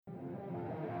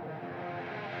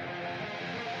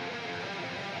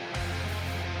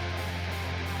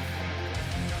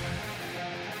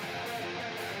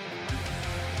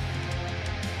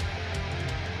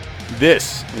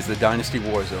This is the Dynasty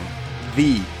Warzone,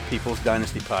 the People's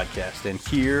Dynasty podcast, and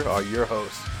here are your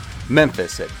hosts,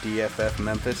 Memphis at DFF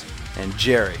Memphis and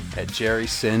Jerry at Jerry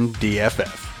Sin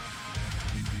DFF.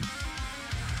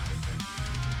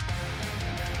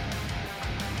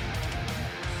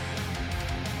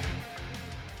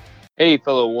 Hey,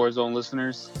 fellow Warzone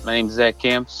listeners. My name is Zach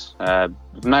Camps. If I'm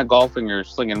not golfing or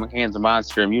slinging my hands of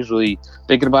Monster, I'm usually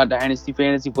thinking about Dynasty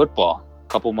Fantasy Football.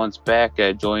 A couple months back,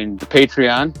 I joined the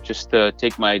Patreon just to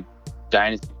take my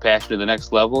Dynasty passion to the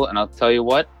next level. And I'll tell you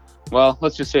what, well,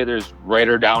 let's just say there's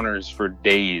writer downers for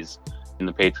days in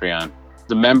the Patreon.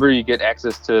 As a member, you get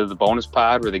access to the bonus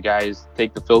pod where the guys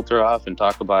take the filter off and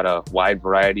talk about a wide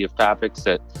variety of topics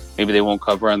that maybe they won't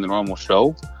cover on the normal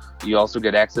show. You also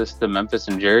get access to Memphis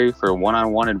and Jerry for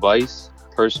one-on-one advice,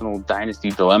 personal dynasty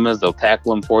dilemmas. They'll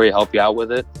tackle them for you, help you out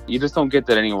with it. You just don't get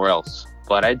that anywhere else.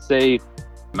 But I'd say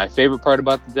my favorite part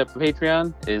about the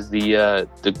Patreon is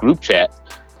the group chat.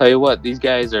 Tell you what, these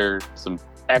guys are some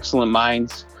excellent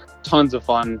minds, tons of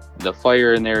fun. The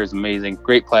fire in there is amazing.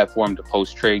 Great platform to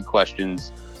post trade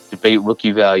questions, debate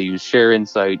rookie values, share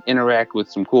insight, interact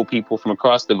with some cool people from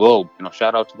across the globe.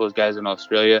 Shout out to those guys in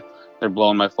Australia. They're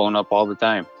blowing my phone up all the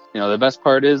time. The best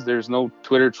part is there's no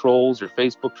Twitter trolls or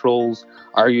Facebook trolls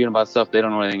arguing about stuff they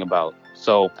don't know anything about.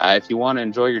 So if you want to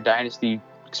enjoy your Dynasty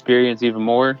experience even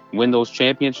more, win those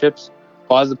championships,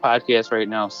 pause the podcast right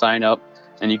now, sign up,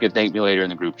 and you can thank me later in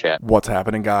the group chat. What's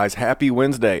happening, guys? Happy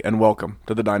Wednesday, and welcome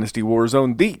to the Dynasty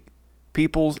Warzone, the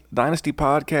People's Dynasty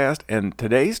podcast. And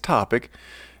today's topic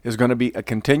is going to be a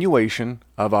continuation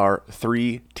of our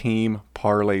 3-team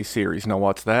parlay series. Now,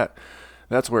 what's that?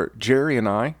 That's where Jerry and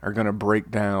I are going to break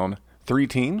down 3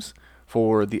 teams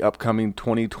for the upcoming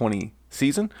 2020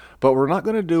 season, but we're not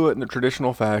going to do it in the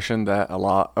traditional fashion that a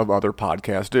lot of other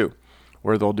podcasts do,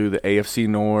 where they'll do the AFC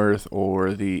North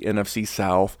or the NFC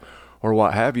South or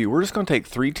what have you. We're just going to take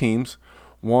 3 teams,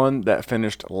 one that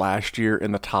finished last year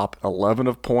in the top 11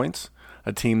 of points,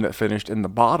 a team that finished in the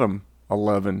bottom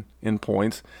 11 in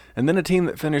points, and then a team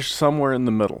that finished somewhere in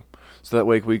the middle. So that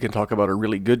way we can talk about a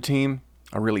really good team,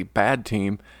 a really bad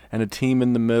team, and a team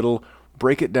in the middle.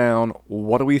 Break it down.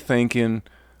 What are we thinking?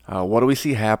 What do we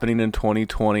see happening in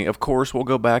 2020? Of course, we'll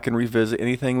go back and revisit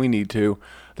anything we need to.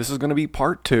 This is going to be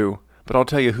part 2, but I'll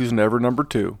tell you who's never number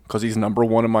 2, because he's number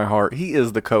 1 in my heart. He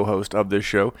is the co-host of this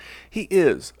show. He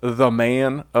is the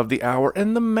man of the hour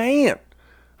and the man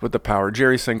with the power.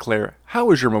 Jerry Sinclair, how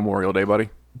was your Memorial Day, buddy?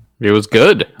 It was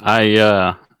good.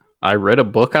 I read a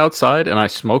book outside and I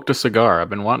smoked a cigar. I've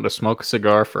been wanting to smoke a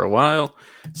cigar for a while.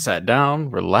 Sat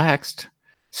down, relaxed,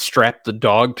 strapped the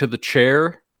dog to the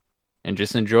chair, and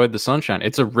just enjoyed the sunshine.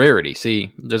 It's a rarity.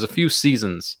 See, there's a few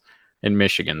seasons in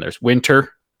Michigan. There's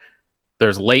winter,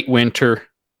 there's late winter,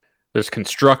 there's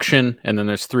construction, and then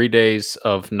there's 3 days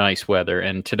of nice weather.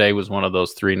 And today was one of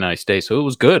those 3 nice days. So it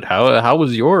was good. How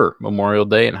was your Memorial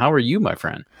Day, and how are you, my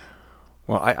friend?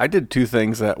 Well, I did 2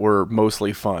 things that were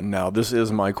mostly fun. Now, this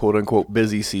is my quote-unquote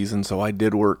busy season, so I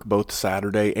did work both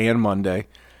Saturday and Monday.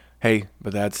 Hey,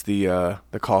 but that's the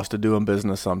cost of doing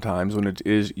business sometimes when it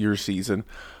is your season.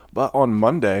 But on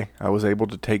Monday, I was able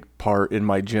to take part in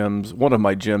one of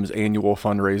my gym's annual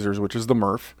fundraisers, which is the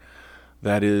Murph.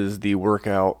 That is the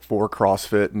workout for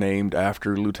CrossFit named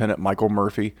after Lieutenant Michael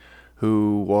Murphy,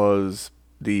 who was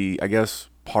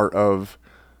part of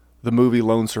the movie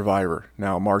Lone Survivor.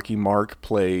 Now, Marky Mark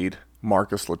played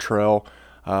Marcus Luttrell,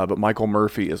 but Michael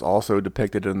Murphy is also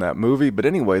depicted in that movie. But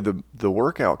anyway, the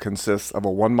workout consists of a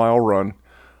 1-mile run,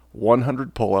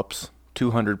 100 pull-ups,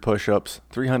 200 push-ups,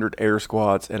 300 air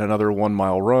squats, and another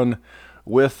 1-mile run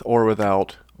with or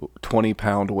without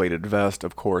 20-pound weighted vest.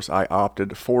 Of course, I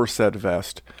opted for said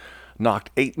vest, knocked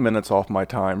 8 minutes off my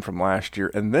time from last year,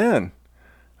 and then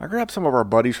I grabbed some of our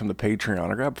buddies from the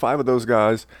Patreon. I grabbed 5 of those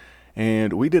guys,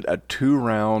 and we did a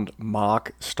 2-round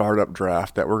mock startup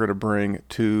draft that we're going to bring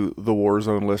to the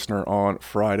Warzone listener on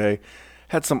Friday.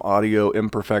 Had some audio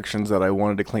imperfections that I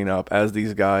wanted to clean up, as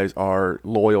these guys are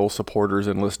loyal supporters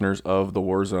and listeners of the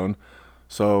Warzone.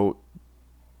 So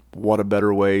what a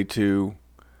better way to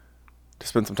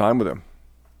spend some time with them.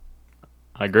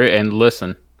 I agree. And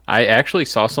listen, I actually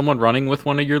saw someone running with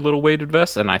one of your little weighted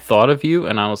vests, and I thought of you,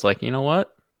 and I was like, you know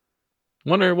what?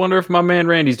 Wonder if my man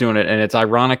Randy's doing it. And it's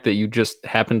ironic that you just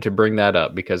happened to bring that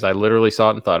up, because I literally saw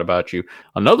it and thought about you.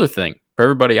 Another thing for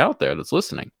everybody out there that's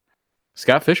listening,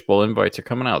 Scott Fishbowl invites are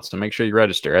coming out, so make sure you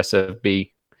register.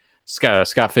 SFB,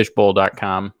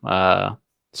 scottfishbowl.com.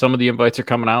 Some of the invites are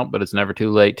coming out, but it's never too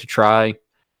late to try.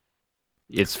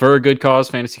 It's for a good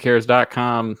cause,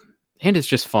 fantasycares.com. And it's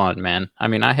just fun, man. I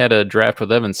mean, I had a draft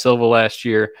with Evan Silva last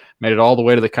year, made it all the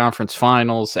way to the conference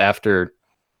finals after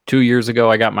 2 years ago,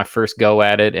 I got my first go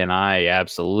at it, and I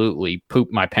absolutely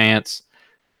pooped my pants.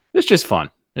 It's just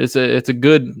fun. It's a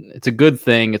good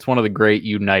thing. It's one of the great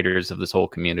uniters of this whole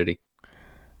community.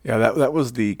 Yeah, that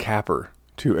was the capper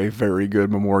to a very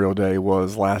good Memorial Day.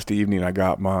 Was last evening I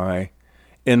got my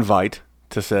invite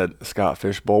to said Scott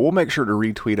Fish Bowl. We'll make sure to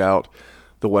retweet out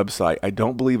the website. I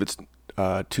don't believe it's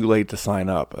too late to sign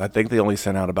up. I think they only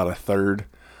sent out about a third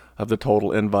of the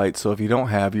total invites. So if you don't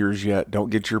have yours yet, don't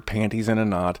get your panties in a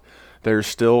knot. There's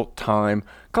still time.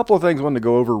 A couple of things I wanted to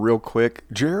go over real quick.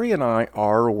 Jerry and I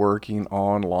are working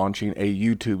on launching a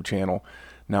YouTube channel.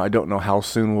 Now, I don't know how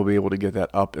soon we'll be able to get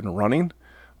that up and running,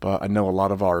 but I know a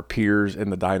lot of our peers in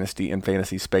the Dynasty and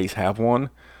fantasy space have one.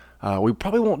 We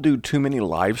probably won't do too many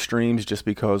live streams just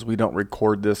because we don't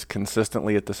record this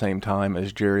consistently at the same time,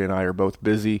 as Jerry and I are both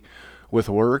busy with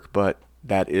work, but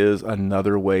that is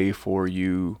another way for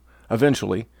you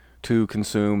eventually to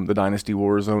consume the Dynasty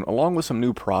Warzone, along with some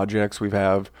new projects we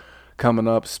have coming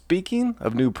up. Speaking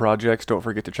of new projects, don't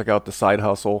forget to check out the Side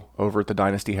Hustle over at the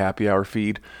Dynasty Happy Hour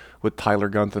feed with Tyler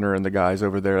Gunther and the guys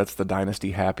over there. That's the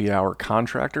Dynasty Happy Hour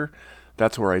Contractor.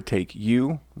 That's where I take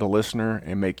you, the listener,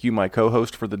 and make you my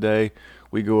co-host for the day.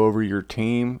 We go over your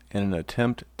team in an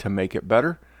attempt to make it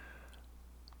better.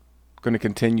 Going to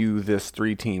continue this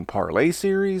 3-team parlay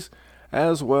series,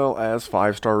 as well as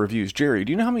 5-star reviews. Jerry,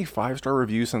 do you know how many 5-star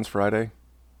reviews since Friday?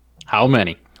 How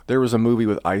many? There was a movie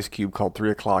with Ice Cube called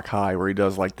 3 O'Clock High where he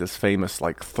does like this famous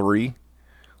like 3.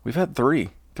 We've had 3.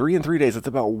 3 in 3 days. It's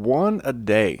about 1 a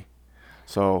day.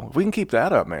 So if we can keep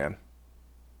that up, man,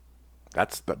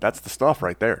 that's the stuff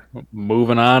right there.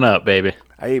 Moving on up, baby.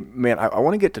 Hey, man, I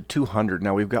want to get to 200.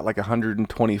 Now we've got like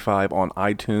 125 on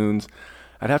iTunes.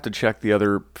 I'd have to check the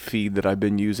other feed that I've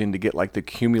been using to get like the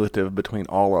cumulative between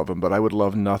all of them, but I would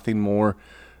love nothing more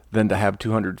than to have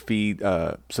 200 feed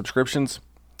subscriptions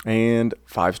and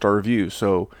 5-star reviews.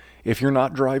 So if you're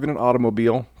not driving an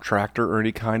automobile, tractor, or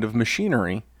any kind of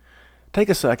machinery, take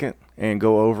a second and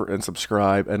go over and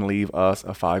subscribe and leave us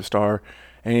a 5-star.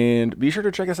 And be sure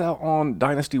to check us out on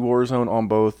Dynasty Warzone on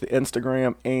both the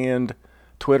Instagram and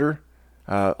Twitter.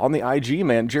 On the IG,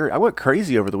 man, Jerry, I went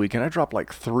crazy over the weekend. I dropped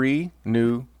like 3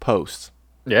 new posts.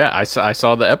 Yeah, I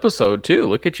saw the episode too.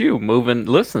 Look at you moving.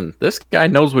 Listen, this guy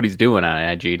knows what he's doing on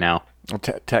IG now.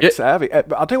 Tech savvy.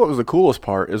 I'll tell you what was the coolest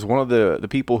part is one of the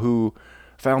people who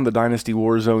found the Dynasty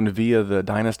Warzone via the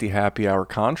Dynasty Happy Hour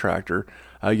Contractor,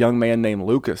 a young man named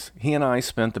Lucas. He and I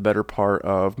spent the better part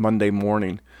of Monday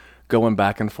morning going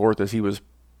back and forth as he was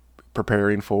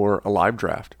preparing for a live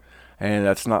draft. And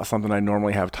that's not something I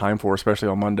normally have time for, especially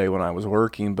on Monday when I was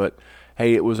working. But,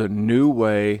 hey, it was a new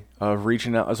way of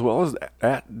reaching out, as well as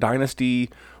at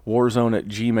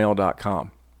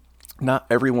dynastywarzone@gmail.com. Not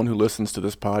everyone who listens to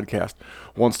this podcast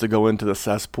wants to go into the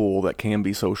cesspool that can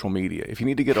be social media. If you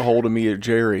need to get a hold of me or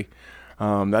Jerry,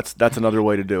 that's another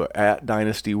way to do it, at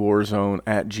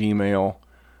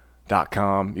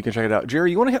dynastywarzone@gmail.com. You can check it out.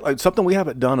 Jerry, you want to hit like something we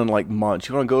haven't done in like months?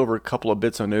 You want to go over a couple of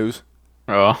bits of news?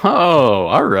 Oh,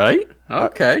 all right.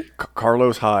 Okay.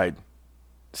 Carlos Hyde,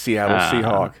 Seattle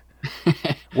Seahawk.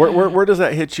 Where does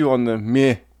that hit you on the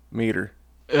meh meter?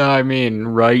 I mean,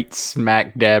 right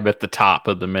smack dab at the top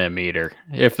of the meh meter.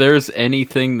 If there's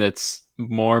anything that's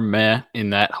more meh in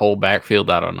that whole backfield,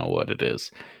 I don't know what it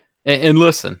is. And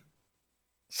listen,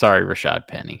 sorry, Rashad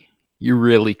Penny. You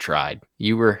really tried.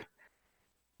 You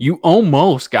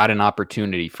almost got an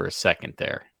opportunity for a second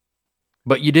there,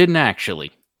 but you didn't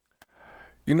actually.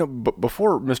 You know,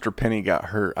 before Mr. Penny got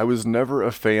hurt, I was never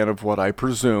a fan of what I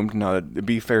presumed. Now, to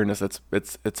be fairness,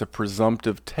 it's a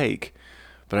presumptive take,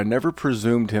 but I never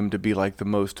presumed him to be like the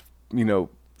most,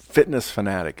 fitness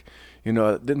fanatic. I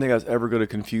didn't think I was ever going to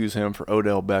confuse him for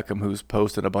Odell Beckham, who's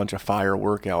posted a bunch of fire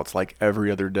workouts like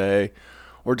every other day,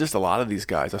 or just a lot of these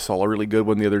guys. I saw a really good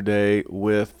one the other day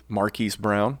with Marquise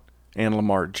Brown and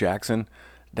Lamar Jackson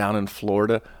down in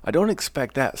Florida. I don't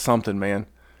expect that something, man.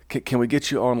 Can we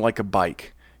get you on like a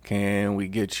bike? Can we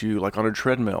get you like on a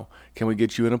treadmill? Can we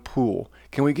get you in a pool?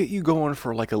 Can we get you going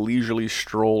for like a leisurely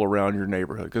stroll around your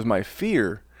neighborhood? Because my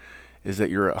fear is that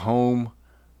you're at home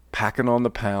packing on the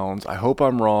pounds. I hope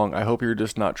I'm wrong. I hope you're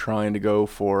just not trying to go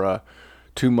for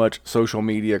too much social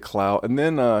media clout. And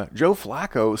then Joe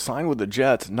Flacco signed with the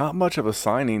Jets. Not much of a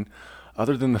signing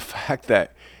other than the fact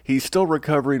that he's still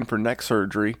recovering for neck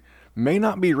surgery, may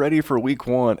not be ready for week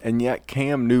 1, and yet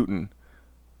Cam Newton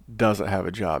doesn't have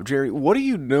a job. Jerry, what are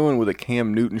you doing with a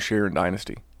Cam Newton share in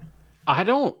Dynasty? I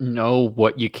don't know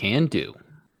what you can do.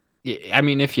 I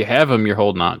mean, if you have him, you're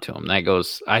holding on to him. That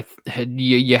goes,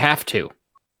 you have to.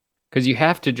 Because you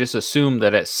have to just assume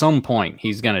that at some point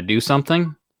he's going to do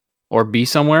something or be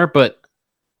somewhere. But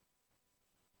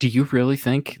Do you really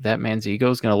think that man's ego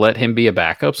is going to let him be a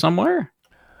backup somewhere?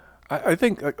 I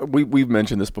think we've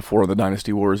mentioned this before in the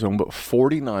Dynasty War Zone, but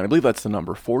 49, I believe that's the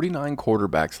number, 49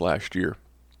 quarterbacks last year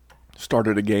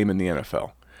started a game in the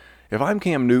NFL. If I'm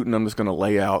Cam Newton, I'm just going to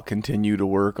lay out, continue to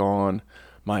work on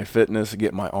my fitness,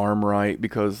 get my arm right,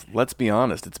 because let's be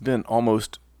honest, it's been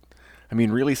almost,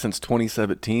 really since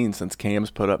 2017, since Cam's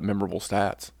put up memorable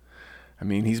stats.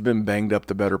 He's been banged up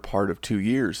the better part of 2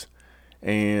 years,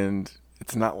 and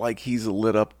it's not like he's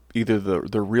lit up either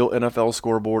the real NFL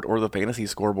scoreboard or the fantasy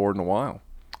scoreboard in a while.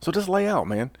 So just lay out,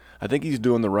 man. I think he's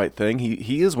doing the right thing.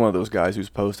 He is one of those guys who's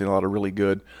posting a lot of really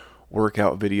good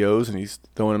workout videos, and he's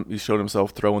showed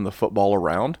himself throwing the football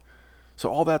around. So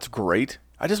all that's great.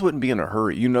 I just wouldn't be in a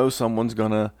hurry. Someone's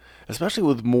gonna, especially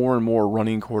with more and more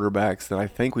running quarterbacks than I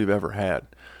think we've ever had,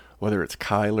 whether it's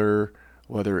Kyler,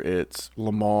 whether it's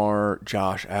Lamar,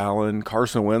 Josh Allen,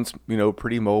 Carson Wentz,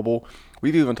 pretty mobile.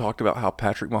 We've even talked about how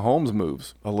Patrick Mahomes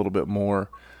moves a little bit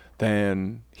more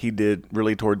than he did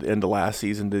really toward the end of last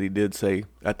season that he did, say,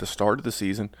 at the start of the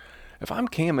season. If I'm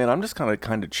Cam, man, I'm just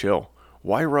kind of chill.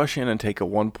 Why rush in and take a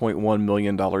 $1.1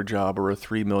 million job or a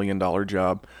 $3 million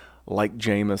job like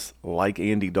Jameis, like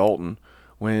Andy Dalton,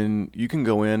 when you can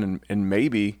go in and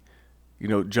maybe,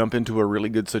 jump into a really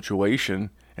good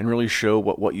situation and really show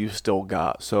what you've still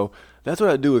got. So that's what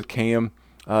I do with Cam.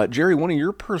 Jerry, one of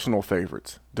your personal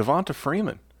favorites, Devonta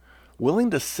Freeman, willing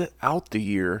to sit out the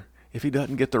year if he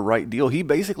doesn't get the right deal. He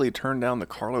basically turned down the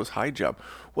Carlos Hyde job.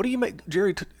 What do you make,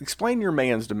 Jerry? Explain your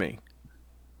mans to me.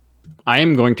 I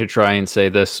am going to try and say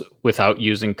this without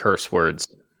using curse words.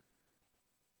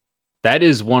 That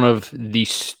is one of the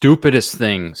stupidest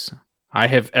things I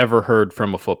have ever heard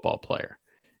from a football player.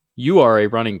 You are a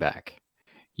running back.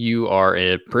 You are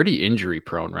a pretty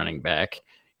injury-prone running back.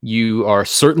 You are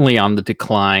certainly on the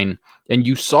decline, and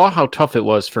you saw how tough it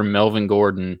was for Melvin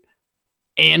Gordon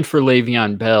and for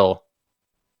Le'Veon Bell,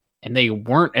 and they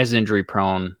weren't as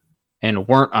injury-prone and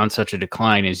weren't on such a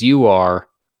decline as you are,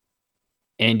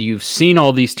 and you've seen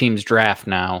all these teams draft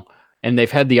now, and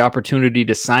they've had the opportunity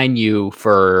to sign you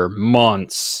for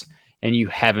months, and you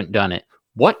haven't done it.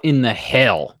 What in the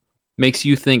hell makes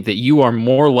you think that you are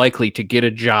more likely to get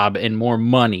a job and more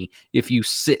money if you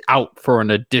sit out for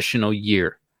an additional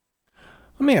year?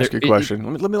 Let me ask you a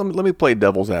question. Let me play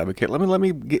devil's advocate. Let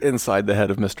me get inside the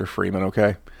head of Mr. Freeman,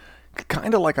 okay?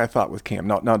 Kind of like I thought with Cam.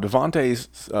 Now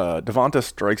Devonta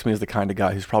strikes me as the kind of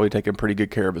guy who's probably taking pretty good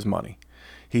care of his money.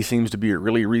 He seems to be a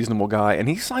really reasonable guy, and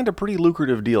he signed a pretty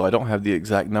lucrative deal. I don't have the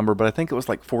exact number, but I think it was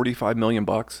like $45 million,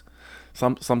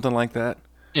 something like that.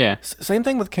 Yeah. Same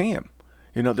thing with Cam.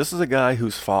 This is a guy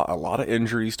who's fought a lot of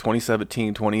injuries,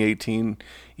 2017, 2018,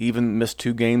 even missed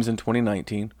 2 games in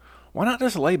 2019. Why not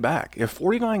just lay back? If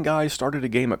 49 guys started a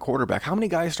game at quarterback, how many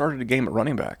guys started a game at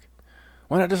running back?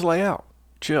 Why not just lay out?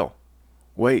 Chill.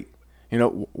 Wait.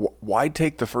 Why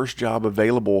take the first job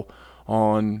available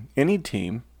on any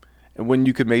team when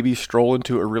you could maybe stroll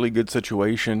into a really good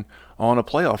situation on a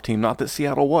playoff team? Not that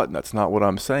Seattle wasn't. That's not what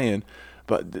I'm saying.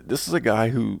 But this is a guy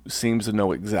who seems to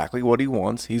know exactly what he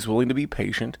wants. He's willing to be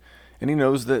patient, and he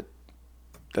knows that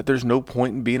there's no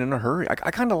point in being in a hurry. I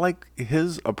kind of like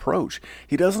his approach.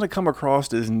 He doesn't come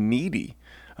across as needy.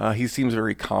 He seems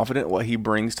very confident what he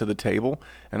brings to the table.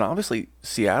 And obviously,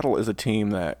 Seattle is a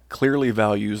team that clearly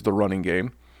values the running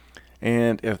game.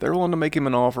 And if they're willing to make him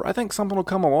an offer, I think something will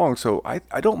come along. So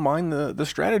I don't mind the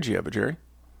strategy of it, Jerry.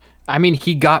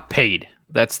 He got paid.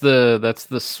 That's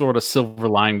the sort of silver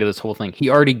lining to this whole thing. He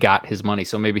already got his money,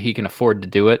 so maybe he can afford to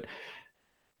do it.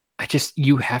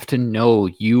 You have to know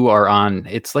you are on.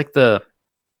 It's like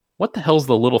what the hell's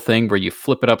the little thing where you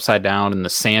flip it upside down and the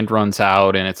sand runs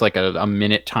out and it's like a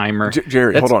minute timer?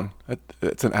 Jerry, hold on.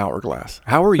 It's an hourglass.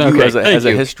 How are you okay,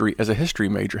 as a history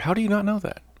major? How do you not know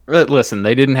that? Listen,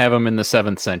 they didn't have them in the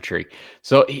 7th century.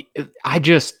 So I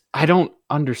don't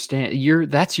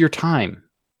understand. That's your time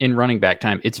in running back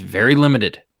time. It's very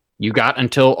limited. You got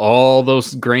until all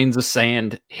those grains of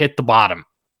sand hit the bottom,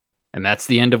 and that's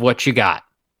the end of what you got.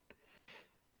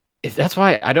 That's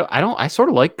why I sort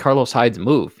of like Carlos Hyde's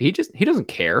move. He doesn't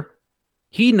care.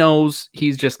 He knows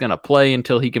he's just going to play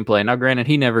until he can play. Now, granted,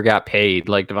 he never got paid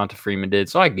like Devonta Freeman did,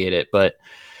 so I get it, but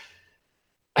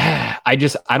I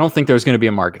don't think there's going to be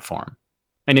a market for him.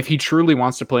 And if he truly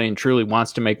wants to play and truly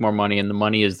wants to make more money, and the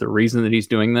money is the reason that he's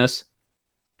doing this,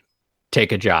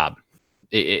 take a job.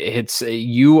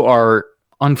 You are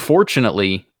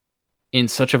unfortunately in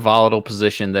such a volatile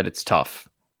position that it's tough.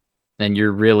 Then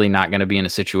you're really not going to be in a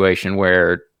situation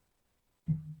where,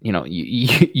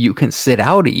 you can sit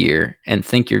out a year and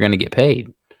think you're going to get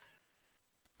paid.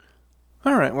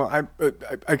 All right. Well,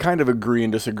 I kind of agree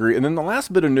and disagree. And then the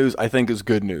last bit of news I think is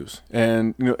good news.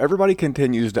 And everybody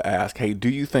continues to ask, "Hey, do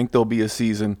you think there'll be a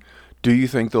season? Do you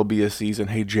think there'll be a season?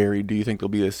 Hey, Jerry, do you think there'll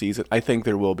be a season?" I think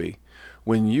there will be.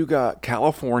 When you got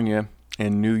California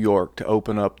and New York to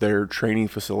open up their training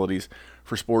facilities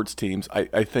for sports teams,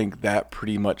 I think that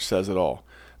pretty much says it all.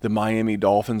 The Miami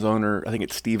Dolphins owner, I think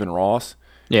it's Stephen Ross,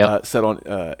 said on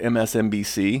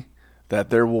MSNBC that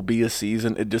there will be a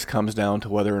season. It just comes down to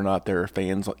whether or not there are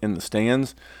fans in the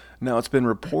stands. Now, it's been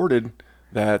reported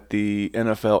that the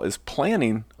NFL is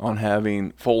planning on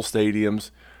having full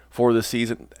stadiums for the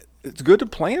season. It's good to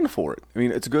plan for it. I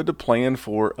mean, it's good to plan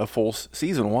for a full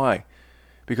season. Why?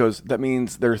 Because that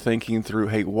means they're thinking through,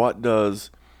 hey, what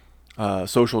does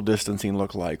social distancing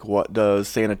look like? What does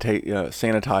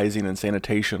sanitizing and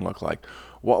sanitation look like?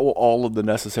 What will all of the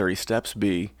necessary steps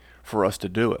be for us to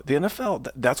do it? The NFL,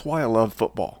 that's why I love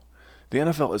football. The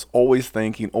NFL is always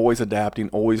thinking, always adapting,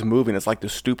 always moving. It's like the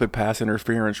stupid pass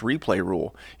interference replay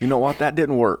rule. You know what? That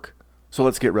didn't work. So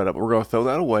let's get rid of it. We're going to throw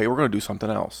that away. We're going to do something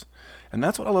else. And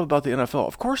that's what I love about the NFL.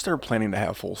 Of course, they're planning to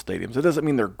have full stadiums. It doesn't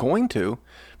mean they're going to,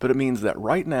 but it means that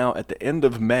right now, at the end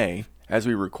of May, as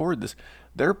we record this,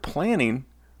 they're planning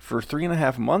for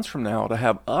 3.5 months from now to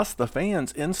have us, the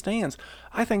fans, in stands.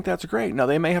 I think that's great. Now,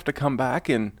 they may have to come back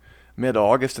in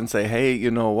mid-August and say, hey,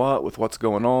 you know what, with what's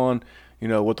going on,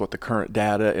 with what the current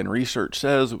data and research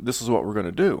says, this is what we're going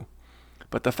to do.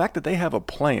 But the fact that they have a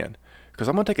plan, because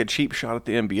I'm going to take a cheap shot at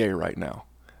the NBA right now,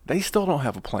 they still don't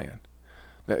have a plan.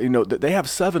 They have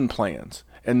 7 plans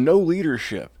and no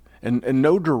leadership and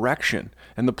no direction,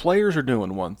 and the players are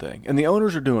doing one thing, and the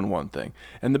owners are doing one thing,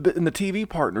 and the TV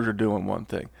partners are doing one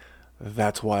thing.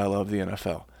 That's why I love the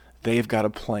NFL. They've got a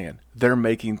plan. They're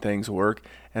making things work,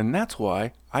 and that's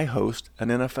why I host an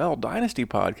NFL Dynasty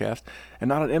podcast and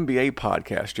not an NBA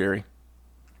podcast, Jerry.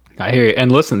 I hear you.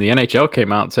 And listen, the NHL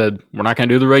came out and said, we're not going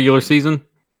to do the regular season.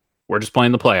 We're just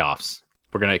playing the playoffs.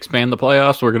 We're going to expand the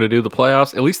playoffs. We're going to do the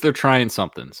playoffs. At least they're trying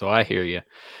something. So I hear you.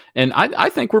 And I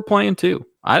think we're playing too.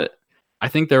 I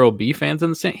think there will be fans in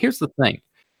the stand. Here's the thing.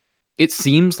 It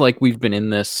seems like we've been in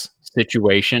this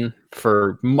situation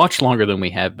for much longer than we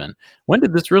have been. When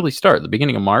did this really start? The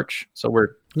beginning of March? So we're,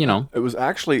 It was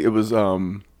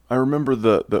I remember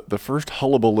the first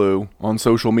hullabaloo on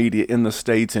social media in the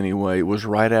States anyway was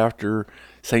right after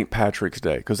St. Patrick's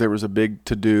Day, because there was a big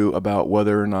to-do about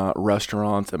whether or not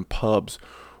restaurants and pubs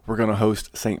were going to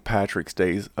host St. Patrick's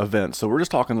Day's event. So we're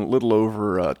just talking a little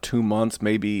over 2 months,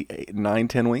 maybe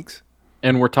 9-10 weeks.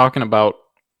 And we're talking about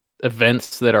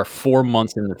events that are 4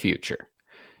 months in the future.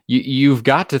 You've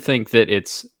got to think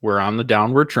that we're on the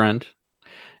downward trend,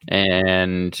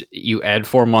 and you add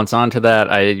 4 months onto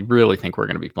that. I really think we're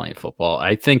going to be playing football.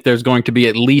 I think there's going to be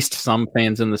at least some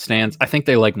fans in the stands. I think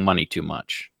they like money too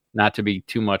much. Not to be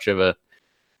too much of a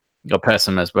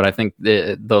pessimist, but I think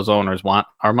those owners want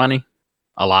our money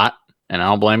a lot, and I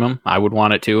don't blame them. I would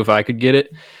want it too if I could get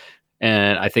it.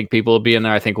 And I think people will be in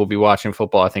there. I think we'll be watching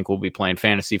football. I think we'll be playing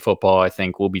fantasy football. I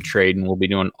think we'll be trading. We'll be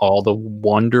doing all the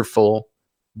wonderful,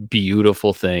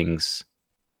 beautiful things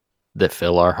that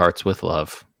fill our hearts with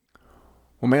love.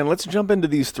 Well, man, let's jump into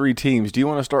these 3 teams. Do you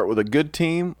want to start with a good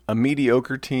team, a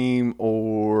mediocre team,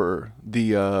 or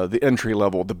the entry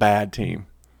level, the bad team?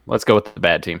 Let's go with the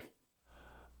bad team.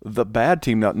 The bad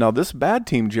team. Now this bad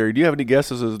team, Jerry, do you have any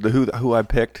guesses as to who I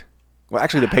picked? Well,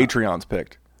 actually, the Patreons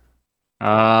picked.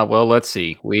 Well, let's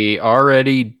see. We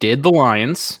already did the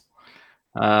Lions.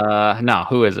 No,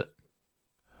 who is it?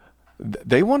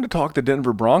 They wanted to talk the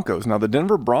Denver Broncos. Now, the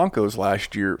Denver Broncos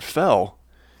last year fell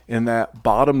in that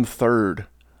bottom third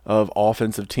of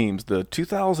offensive teams. The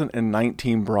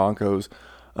 2019 Broncos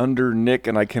under Nick,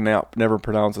 and I cannot never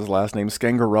pronounce his last name,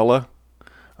 Scangarella.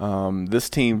 This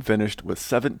team finished with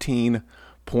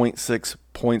 17.6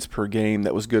 points per game.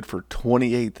 That was good for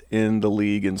 28th in the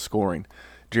league in scoring.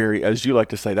 Jerry, as you like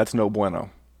to say, that's no bueno.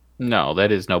 No,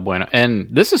 that is no bueno. And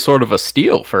this is sort of a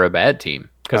steal for a bad team.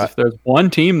 Because if there's one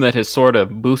team that has sort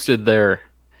of boosted their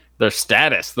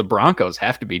status, the Broncos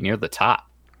have to be near the top.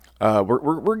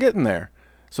 We're getting there.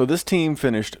 So this team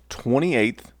finished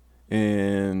 28th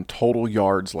in total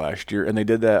yards last year, and they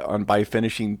did that by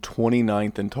finishing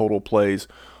 29th in total plays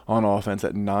on offense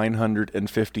at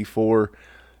 954.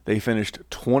 They finished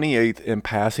 28th in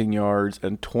passing yards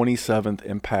and 27th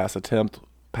in pass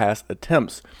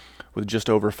attempts with just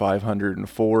over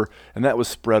 504, and that was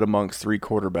spread amongst 3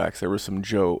 quarterbacks. There was some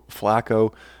Joe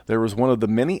Flacco. There was one of the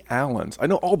many Allens. I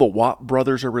know all the Watt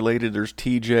brothers are related. There's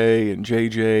TJ and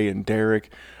JJ and Derek.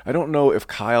 I don't know if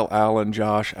Kyle Allen,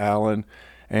 Josh Allen,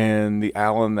 and the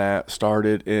Allen that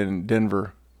started in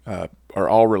Denver are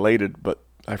all related, but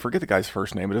I forget the guy's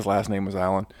first name, but his last name was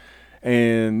Allen.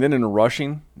 And then in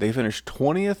rushing, they finished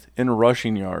 20th in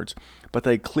rushing yards, but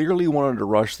they clearly wanted to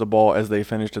rush the ball as they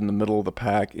finished in the middle of the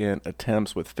pack in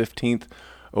attempts, with 15th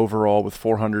overall with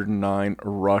 409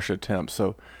 rush attempts.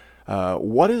 So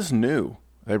what is new?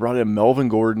 They brought in Melvin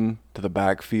Gordon to the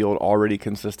backfield, already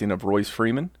consisting of Royce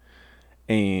Freeman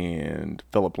and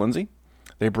Phillip Lindsay.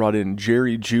 They brought in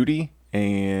Jerry Jeudy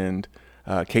and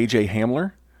KJ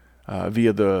Hamler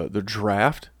via the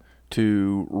draft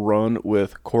to run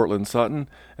with Cortland Sutton.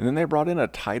 And then they brought in a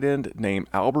tight end named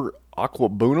Albert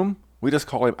Aquabunum. We just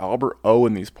call him Albert O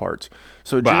in these parts.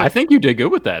 So I think you did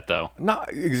good with that, though. No,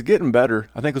 he's getting better.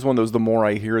 I think it's one of those, the more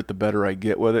I hear it, the better I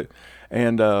get with it.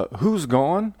 And who's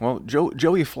gone? Well,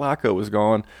 Joey Flacco is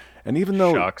gone. And even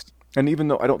though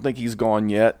I don't think he's gone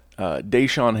yet,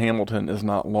 Deshaun Hamilton is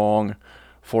not long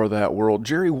for that world.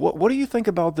 Jerry, what do you think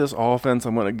about this offense?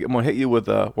 I'm gonna hit you with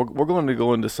we're going to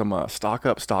go into some stock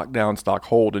up, stock down, stock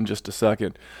hold in just a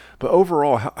second. But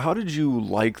overall, how did you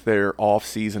like their off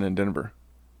season in Denver?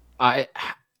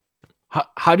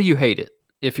 How do you hate it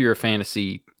if you're a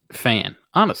fantasy fan?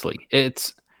 Honestly,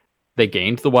 they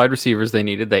gained the wide receivers they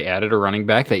needed. They added a running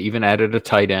back. They even added a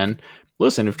tight end.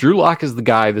 Listen, if Drew Lock is the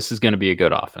guy, this is going to be a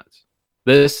good offense.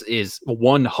 This is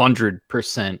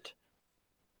 100%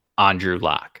 on Drew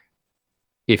Lock.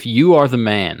 If you are the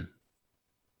man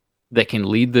that can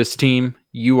lead this team,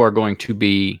 you are going to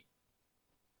be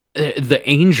the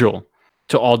angel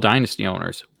to all dynasty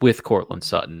owners with Cortland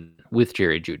Sutton, with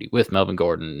Jerry Jeudy, with Melvin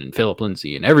Gordon and Phillip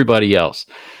Lindsay and everybody else.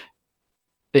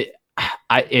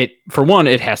 For one,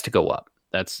 it has to go up.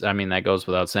 That goes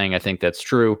without saying. I think that's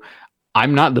true.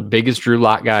 I'm not the biggest Drew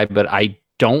Lock guy, but I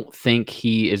don't think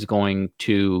he is going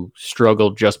to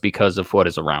struggle just because of what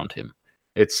is around him.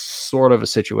 It's sort of a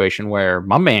situation where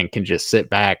my man can just sit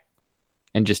back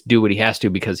and just do what he has to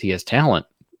because he has talent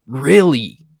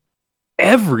really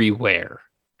everywhere.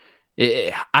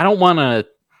 I don't want to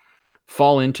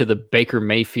fall into the Baker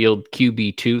Mayfield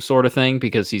QB2 sort of thing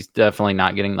because he's definitely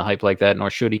not getting the hype like that, nor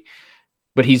should he.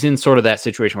 But he's in sort of that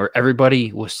situation where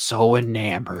everybody was so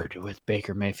enamored with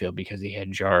Baker Mayfield because he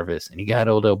had Jarvis and he got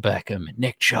Odell Beckham and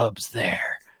Nick Chubb's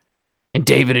there and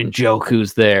David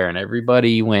Njoku's there, and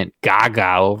everybody went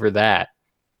gaga over that.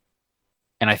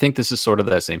 And I think this is sort of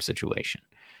that same situation.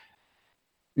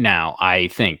 Now, I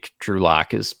think Drew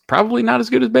Lock is probably not as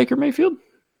good as Baker Mayfield,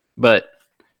 but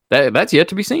that's yet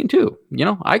to be seen too. You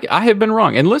know, I have been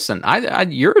wrong. And listen,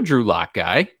 you're a Drew Lock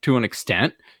guy to an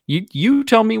extent. You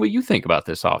tell me what you think about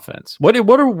this offense. What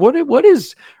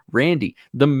is Randy,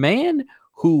 the man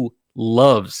who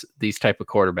loves these type of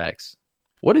quarterbacks?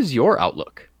 What is your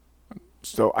outlook?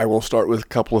 So I will start with a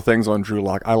couple of things on Drew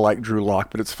Lock. I like Drew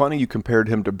Lock, but it's funny you compared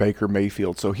him to Baker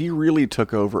Mayfield. So he really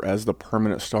took over as the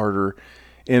permanent starter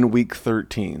in week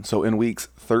 13. So in weeks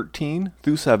 13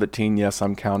 through 17, yes,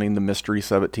 I'm counting the mystery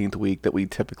 17th week that we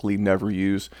typically never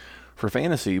use for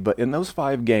fantasy, but in those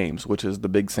 5 games, which is the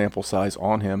big sample size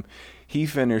on him, he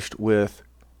finished with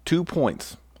 2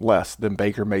 points less than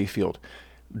Baker Mayfield.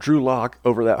 Drew Lock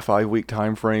over that 5-week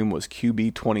time frame was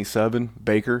QB 27,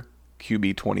 Baker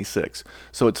QB 26.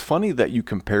 So it's funny that you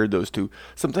compared those two.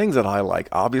 Some things that I like,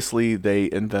 obviously they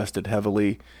invested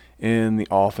heavily in the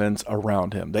offense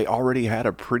around him. They already had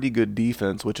a pretty good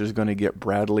defense, which is going to get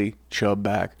Bradley Chubb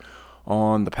back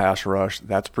on the pass rush.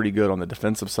 That's pretty good on the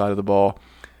defensive side of the ball.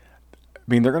 I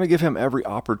mean, they're going to give him every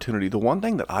opportunity. The one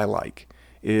thing that I like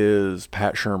is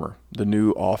Pat Shurmur, the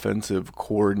new offensive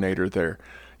coordinator there.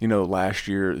 You know, last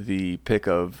year the pick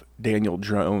of Daniel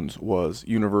Jones was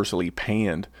universally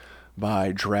panned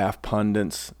by draft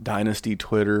pundits, dynasty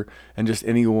Twitter, and just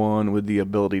anyone with the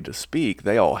ability to speak.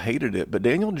 They all hated it, but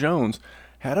Daniel Jones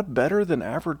had a better than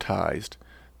advertised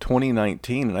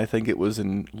 2019, and I think it was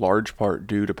in large part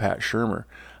due to Pat Shurmur.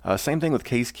 Same thing with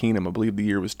Case Keenum. I believe the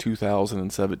year was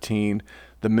 2017,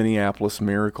 the Minneapolis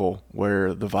Miracle,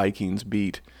 where the Vikings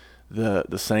beat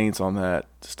the Saints on that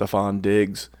Stephon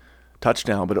Diggs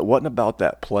touchdown. But it wasn't about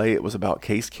that play. It was about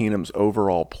Case Keenum's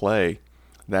overall play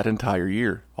that entire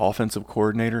year. Offensive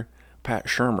coordinator, Pat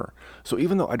Shurmur. So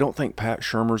even though I don't think Pat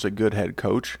Shurmur's a good head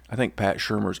coach, I think Pat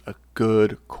Shurmur's a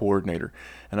good coordinator.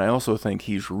 And I also think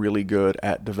he's really good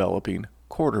at developing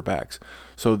quarterbacks.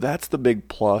 So that's the big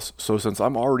plus. So since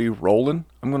I'm already rolling,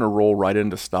 I'm going to roll right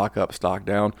into stock up, stock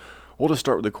down. We'll just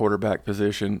start with the quarterback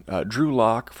position. Drew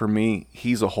Lock, for me,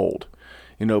 he's a hold.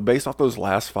 You know, based off those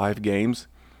last 5 games,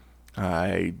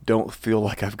 I don't feel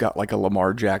like I've got like a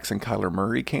Lamar Jackson, Kyler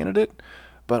Murray candidate,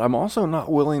 but I'm also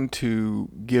not willing to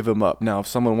give him up. Now, if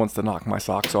someone wants to knock my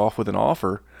socks off with an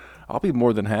offer, I'll be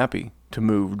more than happy to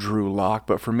move Drew Lock.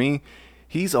 But for me,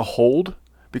 he's a hold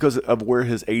because of where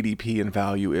his ADP and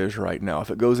value is right now.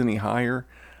 If it goes any higher,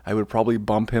 I would probably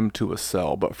bump him to a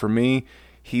sell. But for me,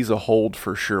 he's a hold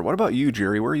for sure. What about you,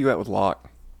 Jerry? Where are you at with Locke?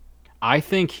 I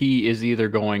think he is either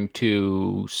going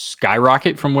to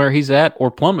skyrocket from where he's at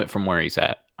or plummet from where he's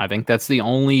at. I think that's the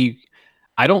only.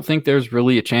 I don't think there's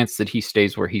really a chance that he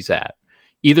stays where he's at.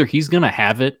 Either he's going to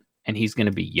have it and he's going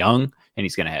to be young and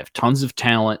he's going to have tons of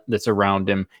talent that's around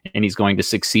him and he's going to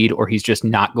succeed, or he's just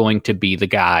not going to be the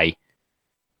guy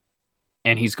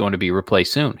and he's going to be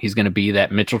replaced soon. He's going to be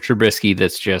that Mitchell Trubisky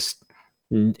that's just,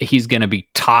 he's going to be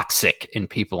toxic and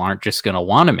people aren't just going to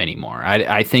want him anymore.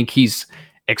 I think he's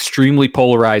extremely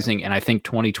polarizing, and I think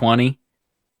 2020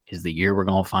 is the year we're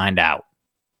going to find out.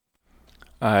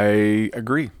 I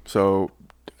agree. So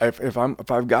if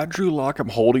I've got Drew Lock, I'm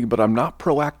holding, but I'm not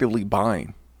proactively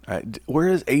buying.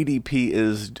 Whereas ADP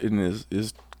is in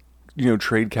his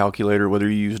trade calculator, whether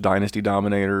you use Dynasty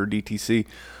Dominator or DTC,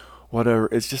 whatever,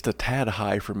 it's just a tad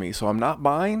high for me. So I'm not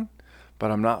buying, but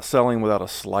I'm not selling without a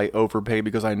slight overpay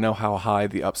because I know how high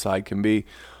the upside can be.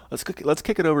 Let's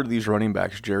kick it over to these running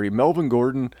backs, Jerry. Melvin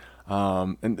Gordon,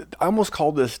 and I almost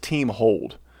call this team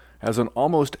hold, as in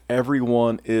almost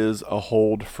everyone is a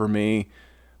hold for me.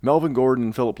 Melvin Gordon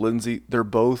and Phillip Lindsay, they're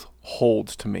both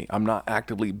holds to me. I'm not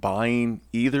actively buying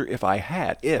either. If I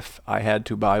had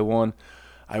to buy one,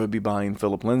 I would be buying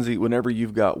Phillip Lindsay. Whenever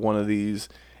you've got one of these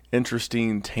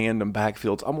interesting tandem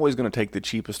backfields, I'm always going to take the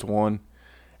cheapest one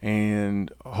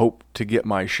and hope to get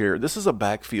my share. This is a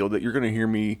backfield that you're going to hear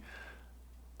me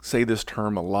say this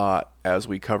term a lot as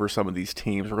we cover some of these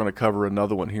teams. We're going to cover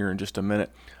another one here in just a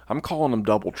minute. I'm calling them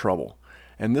double trouble.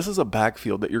 And this is a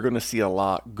backfield that you're going to see a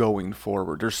lot going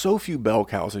forward. There's so few bell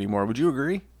cows anymore. Would you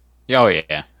agree? Oh,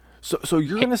 yeah. So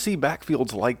you're going to see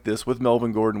backfields like this with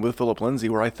Melvin Gordon, with Phillip Lindsay,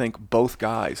 where I think both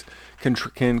guys can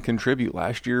contribute.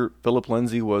 Last year, Phillip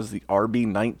Lindsay was the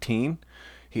RB19.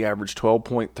 He averaged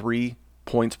 12.3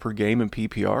 points per game in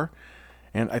PPR.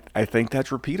 And I think that's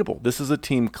repeatable. This is a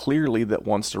team clearly that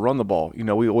wants to run the ball. You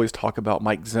know, we always talk about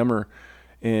Mike Zimmer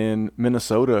in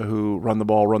Minnesota who run the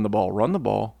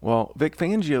ball. Well, Vic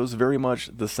Fangio is very much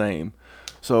the same.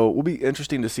 So it will be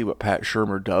interesting to see what Pat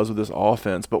Shurmur does with this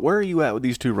offense. But where are you at with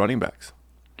these two running backs?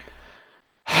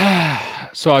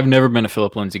 So I've never been a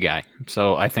Phillip Lindsay guy.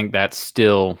 So I think that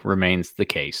still remains the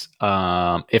case.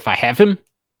 If I have him,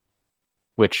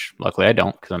 which luckily I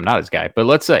don't because I'm not his guy, but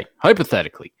let's say,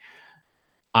 hypothetically,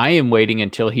 I am waiting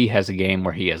until he has a game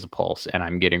where he has a pulse and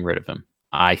I'm getting rid of him.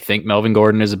 I think Melvin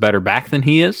Gordon is a better back than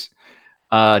he is.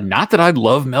 Not that I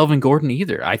love Melvin Gordon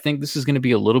either. I think this is going to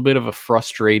be a little bit of a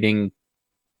frustrating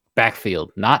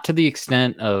backfield, not to the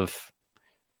extent of,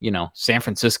 San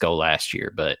Francisco last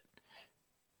year, but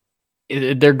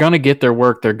they're going to get their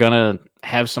work. They're going to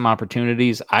have some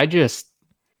opportunities.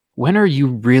 When are you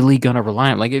really going to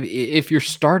rely on? Like if you're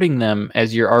starting them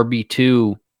as your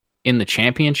RB2 in the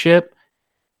championship,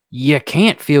 you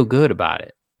can't feel good about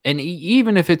it. And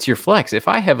even if it's your flex, if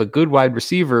I have a good wide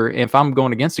receiver, if I'm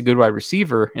going against a good wide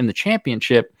receiver in the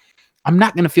championship, I'm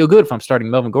not going to feel good if I'm starting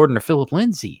Melvin Gordon or Phillip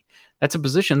Lindsay. That's a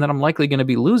position that I'm likely going to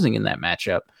be losing in that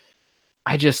matchup.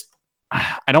 I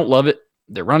don't love it.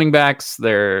 They're running backs.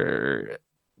 They're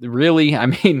really,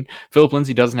 Phillip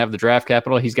Lindsay doesn't have the draft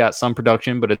capital. He's got some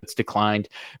production, but it's declined.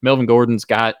 Melvin Gordon's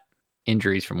got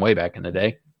injuries from way back in the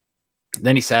day.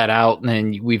 Then he sat out, and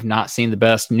then we've not seen the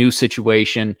best new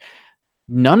situation.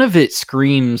 None of it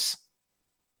screams,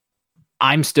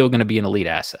 I'm still going to be an elite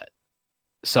asset.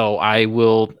 So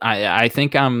I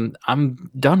think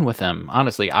I'm done with them.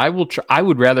 Honestly, I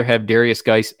would rather have Darius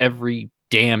Geis every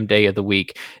damn day of the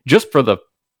week, just for the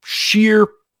sheer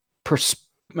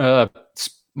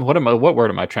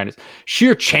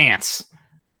sheer chance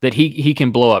that he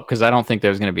can blow up, because I don't think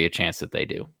there's going to be a chance that they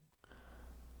do.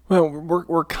 Well,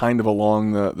 we're kind of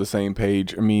along the same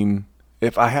page.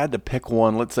 If I had to pick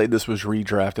one, let's say this was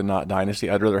redraft and not dynasty,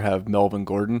 I'd rather have Melvin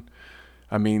Gordon.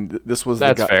 This was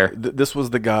That's the guy. Fair. This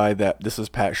was the guy this is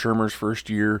Pat Shurmur's first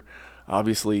year.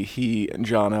 Obviously, he and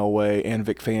John Elway and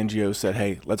Vic Fangio said,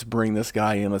 "Hey, let's bring this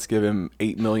guy in. Let's give him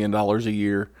 $8 million a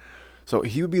year." So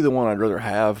he would be the one I'd rather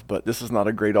have. But this is not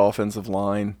a great offensive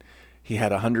line. He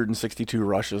had 162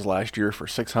 rushes last year for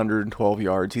 612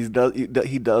 yards. He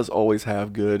does always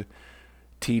have good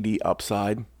TD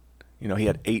upside. He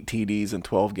had 8 TDs in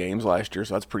 12 games last year,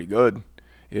 so that's pretty good.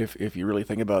 If you really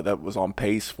think about it, that was on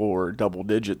pace for double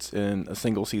digits in a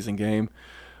single season game.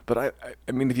 But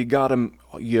if you got him,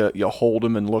 you hold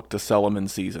him and look to sell him in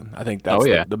season. I think that's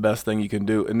the best thing you can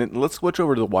do. And then let's switch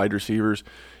over to the wide receivers.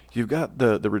 You've got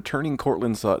the returning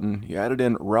Cortland Sutton. You added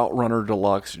in Route Runner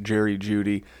Deluxe, Jerry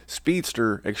Jeudy,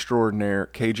 Speedster Extraordinaire,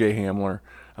 KJ Hamler.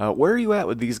 Where are you at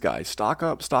with these guys? Stock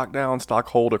up, stock down, stock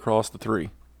hold across the three?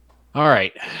 All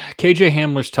right. KJ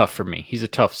Hamler's tough for me. He's a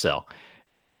tough sell.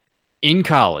 In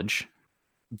college,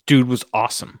 dude was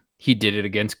awesome. He did it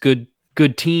against good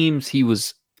teams. He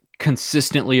was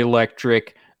consistently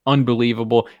electric,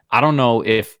 unbelievable. I don't know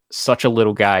if such a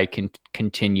little guy can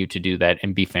continue to do that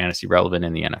and be fantasy relevant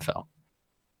in the NFL.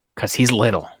 Because he's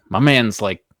little. My man's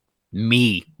like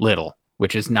me little,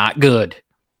 which is not good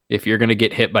if you're going to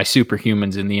get hit by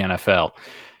superhumans in the NFL.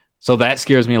 So that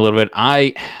scares me a little bit.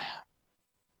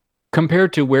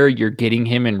 Compared to where you're getting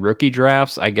him in rookie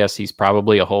drafts, I guess he's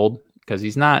probably a hold because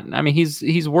he's not. I mean,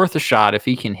 he's worth a shot. If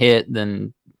he can hit,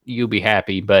 then you'll be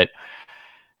happy. But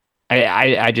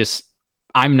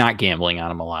I'm not gambling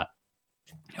on him a lot.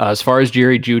 As far as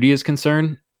Jerry Jeudy is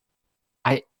concerned,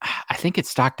 I think it's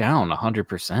stocked down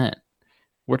 100%.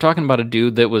 We're talking about a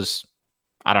dude that was,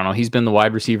 I don't know, he's been the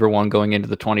wide receiver one going into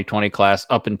the 2020 class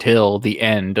up until the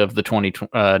end of the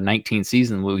 2019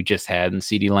 season we just had, and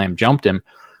CeeDee Lamb jumped him.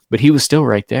 But he was still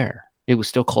right there. It was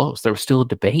still close. There was still a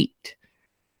debate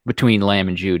between Lamb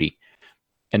and Jeudy.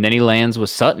 And then he lands with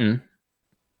Sutton,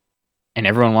 and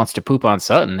everyone wants to poop on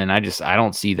Sutton, and I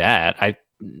don't see that.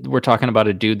 We're talking about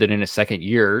a dude that in his second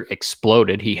year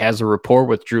exploded. He has a rapport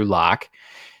with Drew Lock.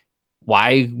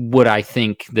 Why would I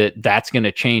think that that's going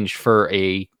to change for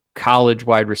a college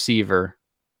wide receiver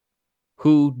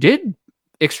who did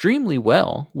extremely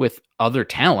well with other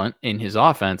talent in his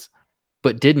offense,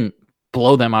 but didn't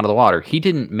blow them out of the water? He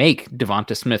didn't make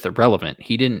Devonta Smith irrelevant.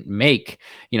 He didn't make,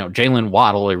 Jalen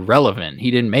Waddle irrelevant.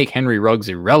 He didn't make Henry Ruggs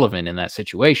irrelevant in that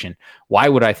situation. Why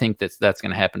would I think that's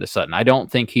going to happen to Sutton? I don't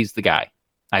think he's the guy.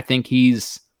 I think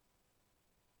he's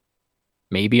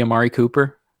maybe Amari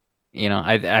Cooper.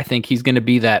 I think he's going to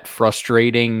be that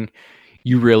frustrating.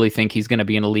 You really think he's going to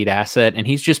be an elite asset, and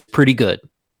he's just pretty good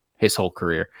his whole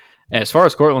career. And as far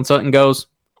as Courtland Sutton goes,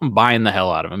 I'm buying the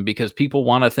hell out of him because people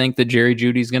want to think that Jerry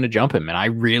Jeudy's going to jump him. And I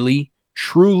really,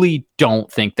 truly don't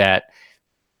think that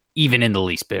even in the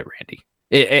least bit, Randy.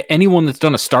 Anyone that's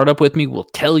done a startup with me will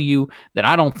tell you that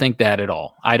I don't think that at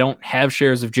all. I don't have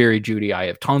shares of Jerry Jeudy. I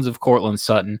have tons of Courtland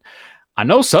Sutton. I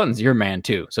know Sutton's your man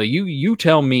too. So you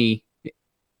tell me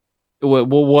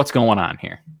what's going on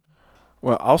here.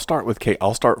 Well, I'll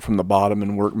start from the bottom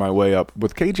and work my way up.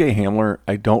 With KJ Hamler,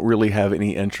 I don't really have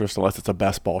any interest unless it's a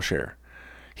best ball share.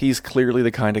 He's clearly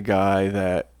the kind of guy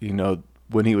that,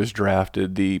 when he was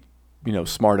drafted, the,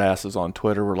 smart asses on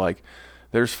Twitter were like,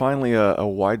 there's finally a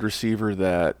wide receiver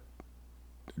that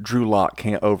Drew Lock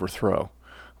can't overthrow.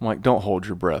 I'm like, don't hold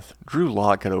your breath. Drew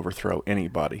Lock could overthrow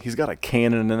anybody. He's got a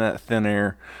cannon in that thin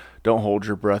air. Don't hold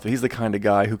your breath. He's the kind of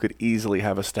guy who could easily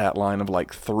have a stat line of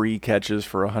like 3 catches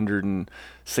for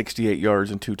 168 yards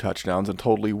and 2 touchdowns and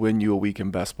totally win you a week in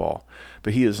best ball.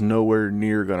 But he is nowhere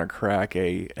near going to crack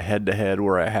a head-to-head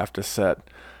where I have to set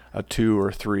a 2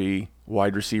 or 3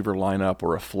 wide receiver lineup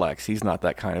or a flex. He's not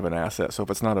that kind of an asset. So if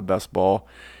it's not a best ball,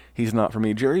 he's not for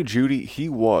me. Jerry Jeudy, he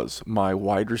was my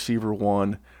wide receiver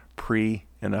one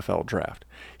pre-NFL draft.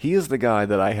 He is the guy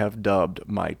that I have dubbed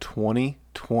my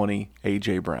 2020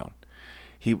 A.J. Brown.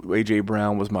 A.J.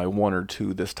 Brown was my 1 or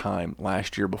 2 this time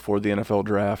last year before the NFL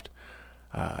draft.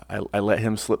 I let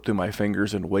him slip through my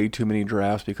fingers in way too many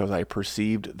drafts because I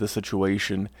perceived the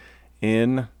situation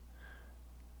in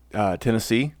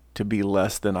Tennessee to be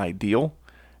less than ideal,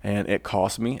 and it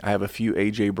cost me. I have a few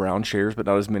A.J. Brown shares, but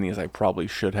not as many as I probably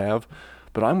should have.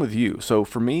 But I'm with you. So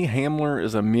for me, Hamler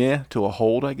is a meh to a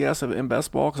hold, I guess, in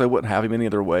best ball because I wouldn't have him any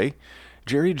other way.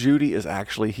 Jerry Jeudy is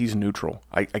actually, he's neutral.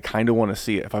 I kind of want to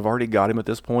see it if I've already got him at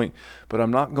this point, but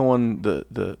I'm not going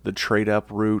the trade up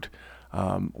route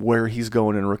where he's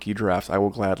going in rookie drafts. I will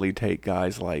gladly take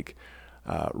guys like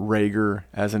Rager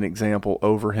as an example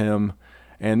over him.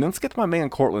 And then let's get to my man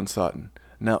Courtland Sutton.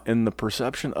 Now, in the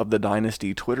perception of the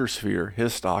Dynasty Twitter sphere,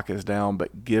 his stock is down,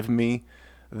 but give me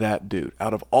that dude.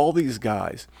 Out of all these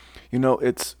guys,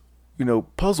 it's,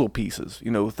 puzzle pieces,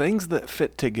 things that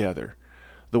fit together.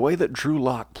 The way that Drew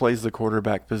Lock plays the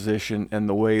quarterback position and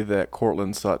the way that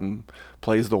Courtland Sutton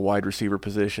plays the wide receiver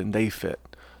position, they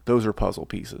fit. Those are puzzle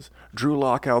pieces. Drew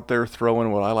Lock out there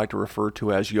throwing what I like to refer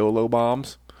to as YOLO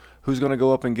bombs. Who's going to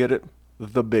go up and get it?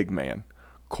 The big man,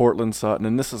 Courtland Sutton.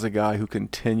 And this is a guy who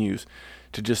continues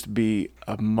to just be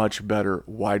a much better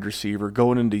wide receiver.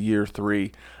 Going into year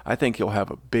 3, I think he'll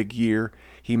have a big year.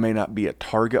 He may not be a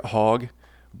target hog,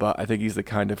 but I think he's the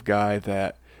kind of guy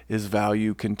that his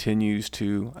value continues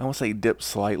to, I won't say dip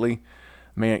slightly.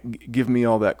 Man, give me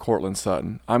all that Courtland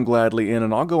Sutton. I'm gladly in,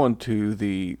 and I'll go into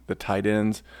the tight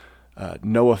ends.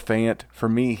 Noah Fant, for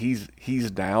me,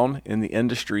 he's down in the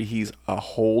industry. He's a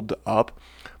hold up,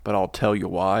 but I'll tell you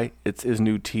why. It's his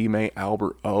new teammate,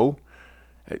 Albert O.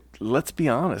 Let's be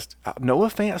honest. Noah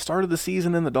Fant started the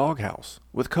season in the doghouse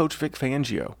with Coach Vic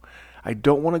Fangio. I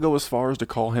don't want to go as far as to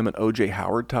call him an O.J.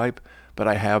 Howard type, but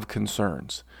I have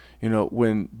concerns.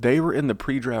 When they were in the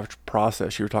pre-draft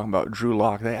process, you were talking about Drew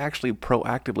Lock, they actually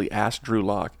proactively asked Drew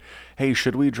Lock, hey,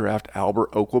 should we draft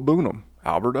Albert Okwuegbunam?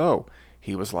 Albert O.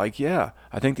 He was like, yeah.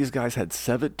 I think these guys had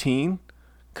 17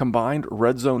 combined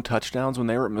red zone touchdowns when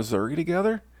they were at Missouri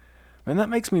together. Man, that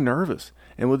makes me nervous.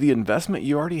 And with the investment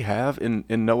you already have in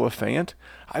Noah Fant,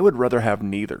 I would rather have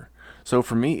neither. So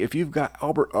for me, if you've got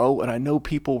Albert O, and I know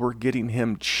people were getting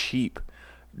him cheap,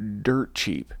 dirt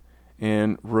cheap,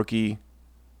 in rookie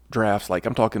drafts, like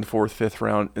I'm talking 4th, 5th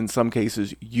round, in some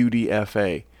cases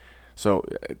UDFA. So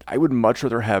I would much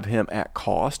rather have him at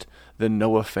cost than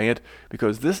Noah Fant,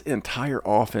 because this entire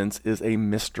offense is a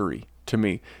mystery to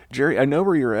me. Jerry, I know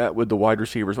where you're at with the wide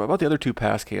receivers. What about the other two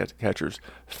pass catchers,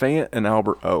 Fant and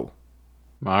Albert O?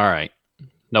 All right.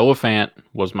 Noah Fant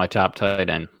was my top tight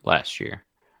end last year.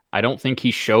 I don't think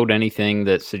he showed anything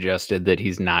that suggested that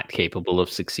he's not capable of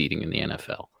succeeding in the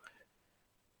NFL.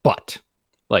 But,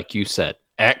 like you said,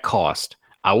 at cost,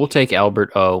 I will take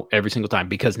Albert O every single time,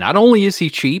 because not only is he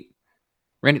cheap,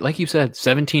 Randy, like you said,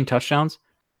 17 touchdowns.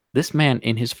 This man,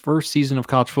 in his first season of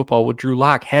college football with Drew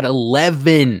Lock, had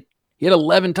 11. He had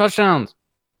 11 touchdowns.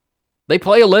 They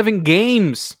play 11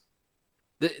 games.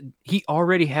 He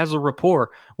already has a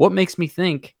rapport. What makes me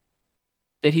think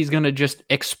that he's going to just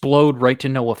explode right to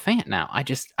Noah Fant now? I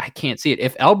can't see it.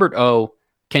 If Albert O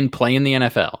can play in the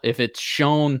NFL, if it's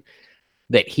shown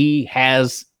that he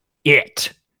has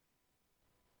it,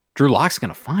 Drew Lock's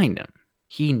going to find him.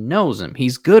 He knows him.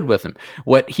 He's good with him.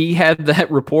 What he had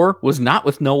that rapport was not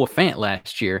with Noah Fant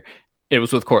last year. It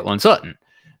was with Cortland Sutton.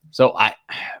 So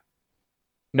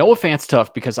Noah Fant's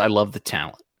tough because I love the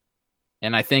talent.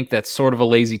 And I think that's sort of a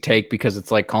lazy take, because it's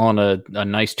like calling a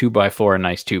nice 2x4 a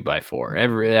nice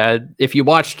 2x4. If you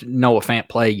watched Noah Fant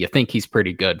play, you think he's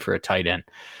pretty good for a tight end.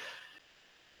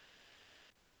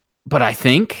 But I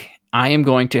think I am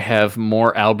going to have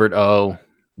more Albert O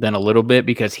than a little bit,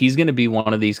 because he's going to be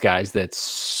one of these guys that's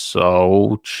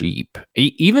so cheap.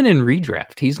 Even in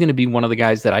redraft, he's going to be one of the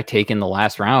guys that I take in the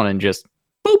last round and just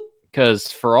boop,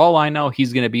 because for all I know,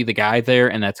 he's going to be the guy there,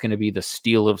 and that's going to be the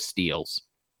steal of steals.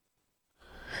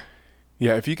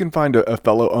 Yeah, if you can find a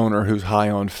fellow owner who's high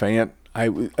on Fant,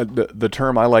 the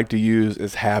term I like to use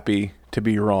is happy to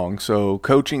be wrong. So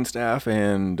coaching staff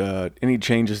and any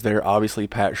changes there, obviously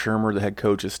Pat Shurmur, the head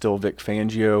coach, is still Vic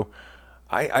Fangio.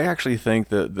 I actually think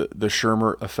that the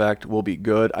Shurmur effect will be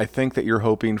good. I think that you're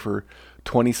hoping for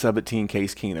 2017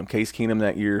 Case Keenum. Case Keenum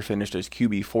that year finished as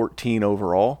QB 14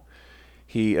 overall.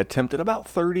 He attempted about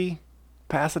 30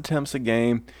 pass attempts a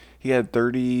game. He had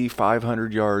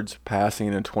 3,500 yards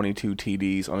passing and 22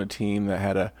 TDs on a team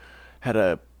that had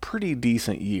a pretty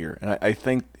decent year. And I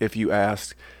think if you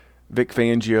asked Vic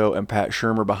Fangio and Pat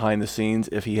Shurmur behind the scenes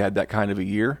if he had that kind of a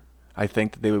year, I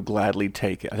think that they would gladly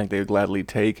take it. I think they would gladly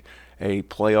take a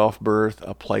playoff berth,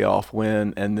 a playoff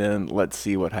win, and then let's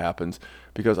see what happens.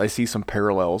 Because I see some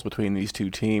parallels between these two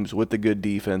teams with the good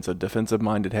defense, a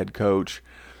defensive-minded head coach.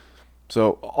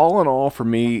 So all in all, for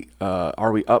me,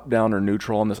 are we up, down, or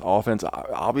neutral on this offense?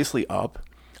 Obviously up.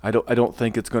 I don't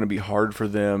think it's going to be hard for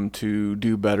them to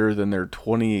do better than their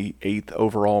 28th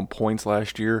overall in points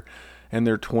last year and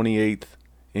their 28th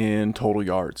in total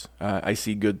yards. I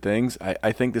see good things.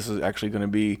 I think this is actually going to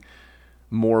be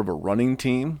more of a running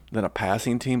team than a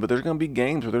passing team, but there's going to be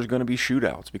games where there's going to be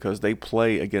shootouts because they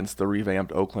play against the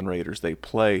revamped Oakland Raiders. They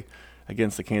play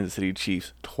against the Kansas City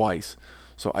Chiefs twice.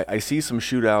 So I see some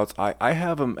shootouts. I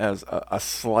have them as a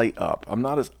slight up. I'm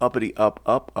not as uppity up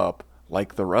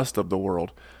like the rest of the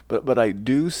world, but I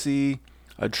do see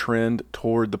a trend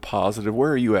toward the positive.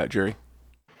 Where are you at, Jerry?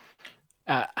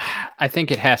 I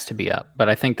think it has to be up, but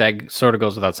I think that sort of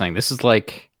goes without saying. This is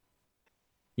like,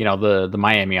 the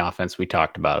Miami offense we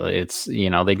talked about. It's,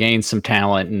 they gained some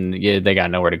talent and they got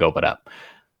nowhere to go but up.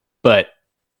 But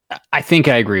I think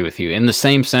I agree with you in the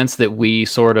same sense that we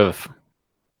sort of,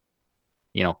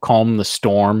 calmed the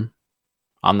storm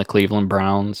on the Cleveland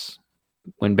Browns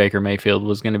when Baker Mayfield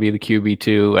was going to be the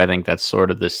QB2. I think that's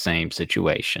sort of the same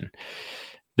situation.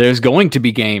 There's going to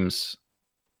be games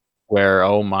where,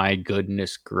 oh my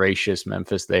goodness gracious,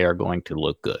 Memphis, they are going to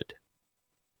look good.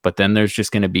 But then there's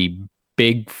just going to be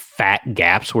big fat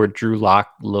gaps where Drew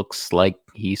Lock looks like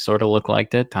he sort of looked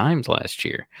like at times last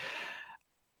year.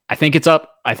 I think it's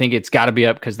up. I think it's got to be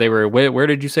up because they were, where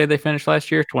did you say they finished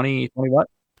last year? 20 what?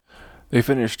 They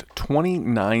finished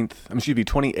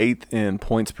 28th in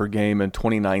points per game and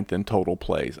 29th in total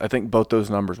plays. I think both those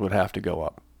numbers would have to go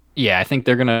up. Yeah, I think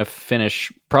they're going to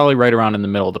finish probably right around in the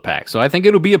middle of the pack. So I think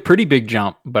it'll be a pretty big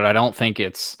jump, but I don't think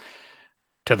it's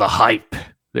to the hype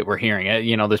that we're hearing.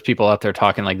 There's people out there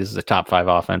talking like this is a top 5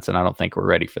 offense, and I don't think we're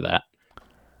ready for that.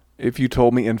 If you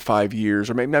told me in 5 years,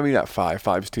 or maybe not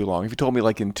five's too long. If you told me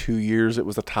like in 2 years it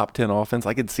was a top 10 offense,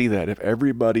 I could see that. If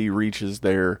everybody reaches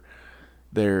their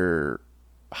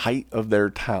height of their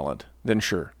talent, then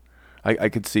sure. I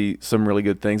could see some really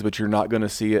good things, but you're not going to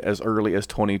see it as early as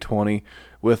 2020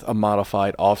 with a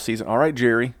modified offseason. All right,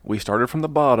 Jerry, we started from the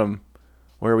bottom.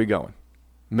 Where are we going?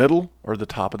 Middle or the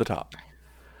top of the top?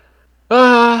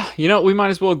 We might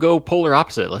as well go polar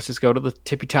opposite. Let's just go to the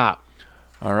tippy top.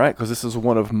 All right, because this is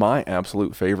one of my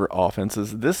absolute favorite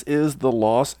offenses. This is the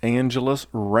Los Angeles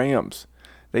Rams.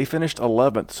 They finished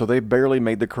 11th, so they barely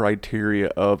made the criteria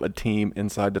of a team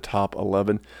inside the top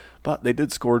 11, but they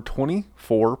did score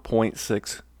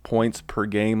 24.6 points per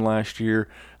game last year.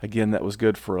 Again, that was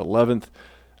good for 11th.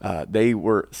 They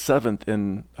were 7th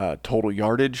in total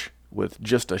yardage with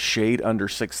just a shade under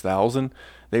 6,000.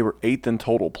 They were 8th in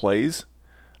total plays.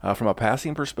 From a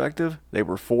passing perspective, they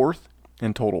were 4th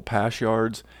in total pass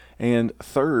yards and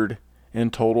 3rd in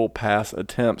total pass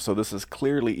attempts. So this is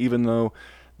clearly, even though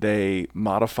they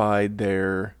modified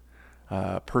their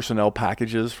personnel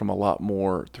packages from a lot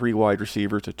more 3 wide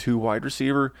receiver to 2 wide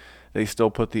receiver, they still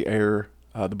put the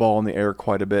ball in the air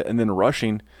quite a bit. And then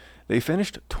rushing, they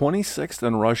finished 26th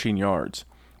in rushing yards,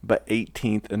 but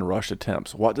 18th in rush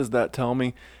attempts. What does that tell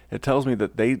me? It tells me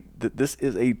that this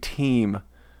is a team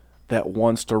that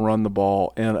wants to run the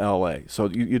ball in LA. So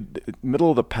you middle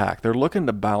of the pack. They're looking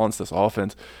to balance this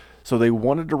offense. So they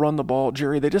wanted to run the ball.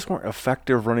 Jerry, they just weren't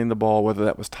effective running the ball, whether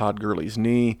that was Todd Gurley's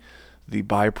knee, the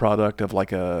byproduct of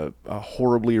like a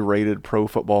horribly rated Pro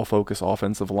Football Focus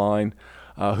offensive line.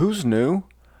 Who's new?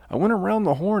 I went around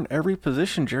the horn every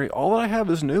position, Jerry. All that I have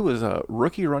is new is a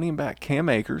rookie running back, Cam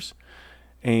Akers,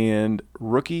 and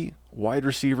rookie wide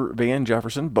receiver, Van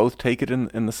Jefferson. Both take it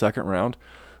in the second round.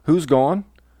 Who's gone?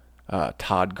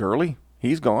 Todd Gurley.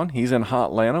 He's gone. He's in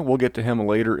Hotlanta. We'll get to him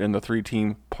later in the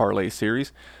 3-team parlay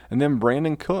series. And then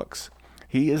Brandon Cooks.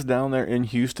 He is down there in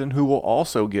Houston, who we'll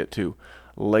also get to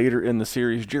later in the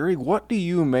series. Jerry, what do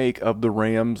you make of the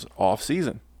Rams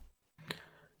offseason?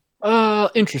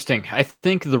 Interesting. I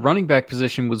think the running back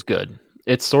position was good.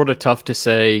 It's sort of tough to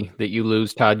say that you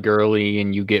lose Todd Gurley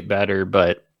and you get better,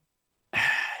 but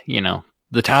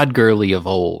the Todd Gurley of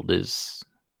old is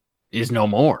no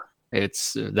more.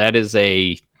 That is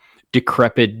a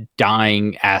decrepit,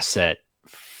 dying asset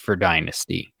for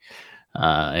Dynasty.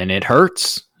 And it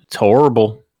hurts. It's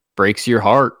horrible. Breaks your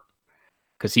heart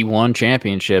because he won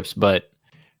championships, but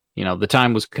the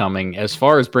time was coming. As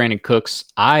far as Brandon Cooks,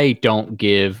 I don't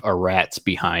give a rat's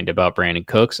behind about Brandon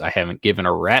Cooks. I haven't given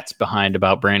a rat's behind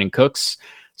about Brandon Cooks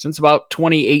since about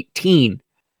 2018.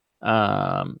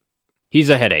 He's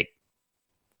a headache.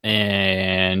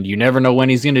 And you never know when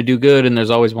he's going to do good. And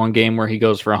there's always one game where he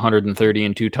goes for 130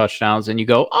 and 2 touchdowns. And you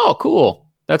go, oh, cool.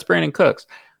 That's Brandon Cooks.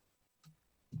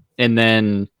 And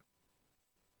then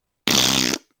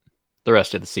the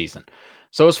rest of the season.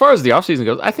 So as far as the offseason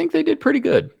goes, I think they did pretty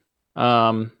good.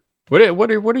 What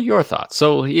are your thoughts?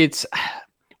 So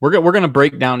we're going to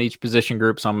break down each position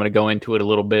group. So I'm going to go into it a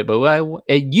little bit. But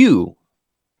you,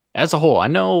 as a whole, I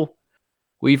know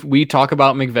we talk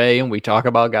about McVay and we talk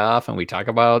about Goff and we talk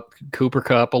about Cooper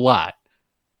Kupp a lot.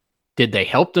 Did they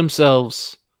help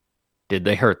themselves? Did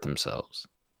they hurt themselves?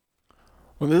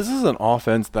 Well, this is an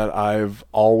offense that I've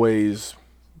always,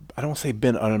 I don't say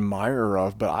been an admirer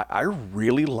of, but I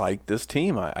really like this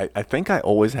team. I think I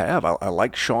always have. I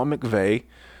like Sean McVay.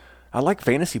 I like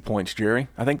fantasy points, Jerry.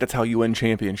 I think that's how you win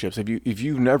championships. If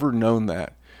you've never known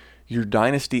that, your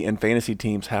dynasty and fantasy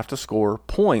teams have to score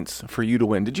points for you to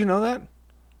win. Did you know that?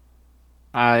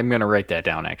 I'm going to write that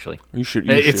down, actually. You should.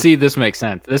 See, this makes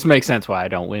sense. This makes sense why I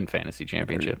don't win fantasy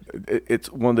championships.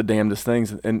 It's one of the damnedest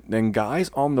things. And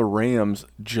guys on the Rams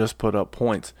just put up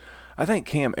points. I think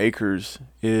Cam Akers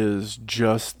is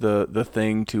just the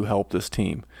thing to help this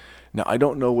team. Now, I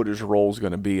don't know what his role is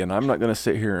going to be, and I'm not going to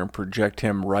sit here and project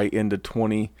him right into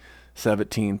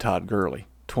 2017 Todd Gurley,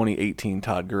 2018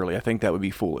 Todd Gurley. I think that would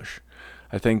be foolish.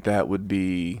 I think that would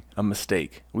be a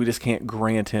mistake. We just can't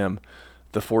grant him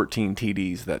the 14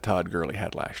 TDs that Todd Gurley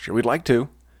had last year. We'd like to.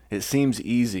 It seems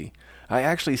easy. I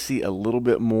actually see a little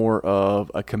bit more of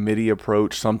a committee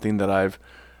approach, something that I've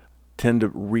tend to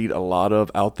read a lot of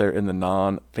out there in the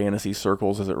non-fantasy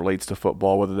circles as it relates to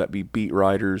football, whether that be beat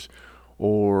writers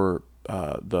or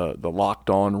the Locked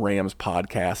On Rams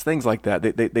podcast, things like that.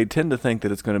 They tend to think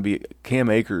that it's going to be Cam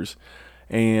Akers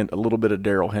and a little bit of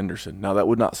Darrell Henderson. Now, that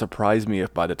would not surprise me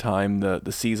if by the time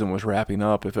the season was wrapping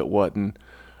up, if it wasn't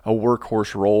a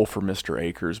workhorse role for Mr.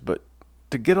 Akers, but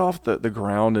to get off the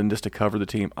ground and just to cover the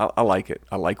team, I like it.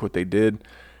 I like what they did,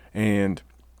 and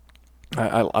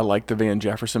I like the Van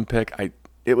Jefferson pick.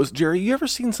 It was Jerry. You ever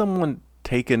seen someone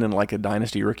taken in like a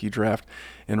dynasty rookie draft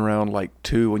in round like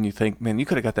 2 when you think, man, you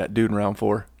could have got that dude in round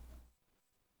 4?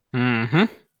 Mm-hmm.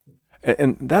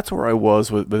 And that's where I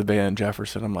was with Van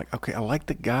Jefferson. I'm like, okay, I like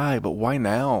the guy, but why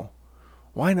now?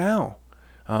 Why now?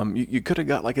 You could have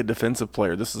got like a defensive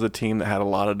player. This is a team that had a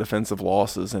lot of defensive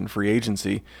losses in free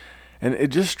agency, and it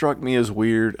just struck me as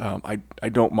weird. I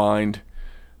don't mind,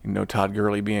 Todd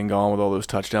Gurley being gone with all those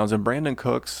touchdowns, and Brandon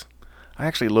Cooks. I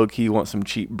actually low-key want some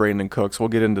cheap Brandon Cooks. We'll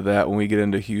get into that when we get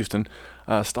into Houston.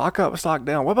 Stock up, stock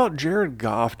down. What about Jared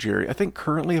Goff, Jerry? I think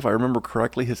currently, if I remember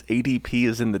correctly, his ADP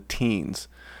is in the teens.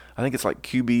 I think it's like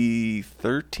QB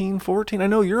 13, 14. I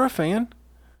know you're a fan.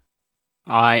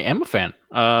 I am a fan.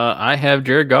 I have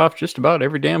Jared Goff just about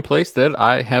every damn place that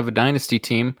I have a dynasty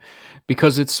team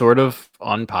because it's sort of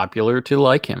unpopular to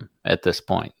like him at this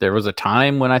point. There was a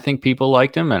time when I think people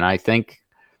liked him, and I think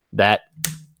that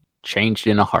changed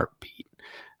in a heartbeat.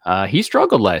 He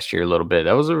struggled last year a little bit.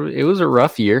 It was a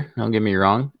rough year. Don't get me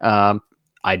wrong.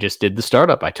 I just did the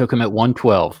startup. I took him at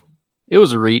 112. It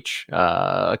was a reach.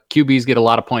 QBs get a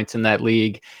lot of points in that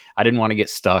league. I didn't want to get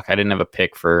stuck. I didn't have a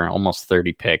pick for almost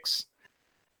 30 picks.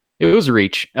 It was a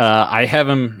reach. I have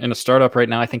him in a startup right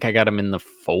now. I think I got him in the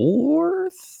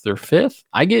 4th or 5th.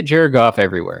 I get Jared Goff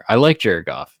everywhere. I like Jared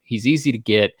Goff. He's easy to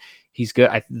get. He's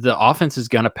good. The offense is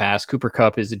going to pass. Cooper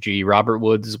Kupp is a G. Robert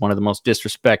Woods is one of the most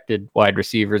disrespected wide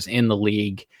receivers in the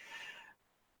league.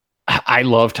 I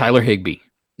love Tyler Higbee.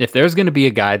 If there's going to be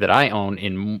a guy that I own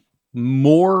in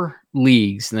more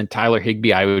leagues than Tyler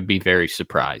Higbee, I would be very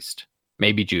surprised.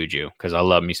 Maybe Juju, because I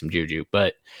love me some Juju,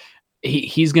 but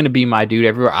he's going to be my dude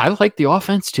everywhere. I like the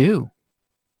offense too.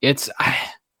 I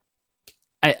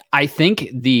think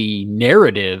the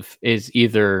narrative is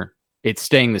either it's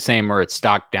staying the same or it's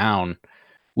stocked down,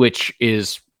 which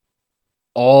is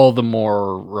all the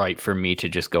more right for me to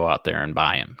just go out there and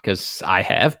buy him because I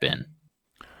have been.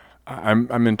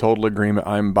 I'm in total agreement.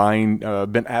 I'm buying,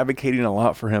 been advocating a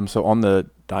lot for him. So on the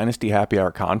Dynasty Happy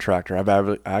Hour contractor,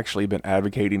 I've actually been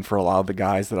advocating for a lot of the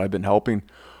guys that I've been helping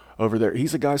over there.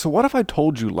 He's a guy. So what if I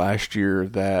told you last year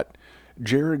that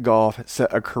Jared Goff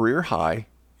set a career high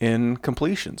in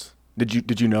completions?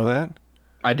 Did you know that?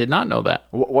 I did not know that.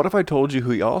 What if I told you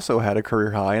he also had a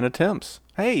career high in attempts?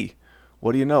 Hey,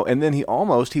 what do you know? And then he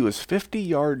was 50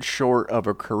 yards short of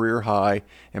a career high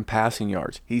in passing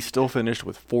yards. He still finished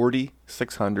with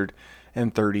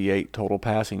 4,638 total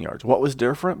passing yards. What was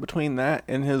different between that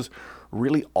and his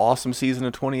really awesome season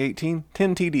of 2018?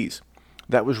 10 TDs.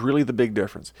 That was really the big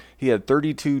difference. He had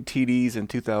 32 TDs in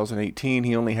 2018.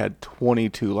 He only had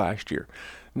 22 last year.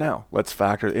 Now, let's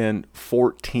factor in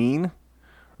 14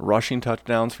 rushing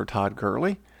touchdowns for Todd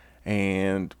Gurley,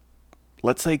 and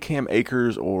let's say Cam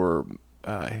Akers or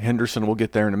Henderson, will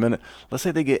get there in a minute. Let's say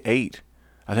they get 8.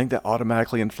 I think that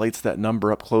automatically inflates that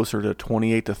number up closer to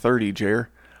 28 to 30, Jer.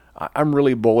 I'm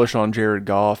really bullish on Jared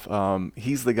Goff.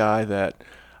 He's the guy that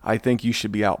I think you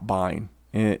should be out buying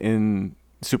in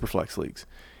Superflex leagues.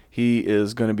 He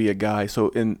is going to be a guy. So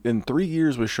in 3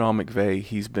 years with Sean McVay,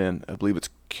 he's been, I believe it's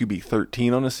QB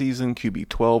 13 on a season, QB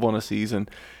 12 on a season,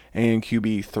 and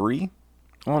QB 3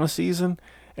 on a season.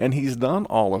 And he's done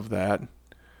all of that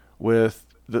with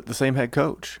the same head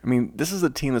coach. I mean, this is a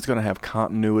team that's going to have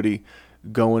continuity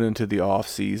going into the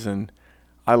offseason.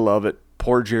 I love it.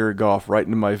 Pour Jared Goff right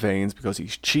into my veins because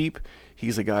he's cheap.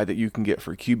 He's a guy that you can get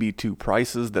for QB2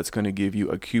 prices that's going to give you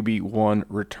a QB1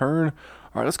 return.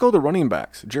 All right, let's go to the running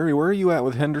backs. Jerry, where are you at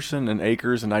with Henderson and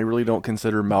Akers? And I really don't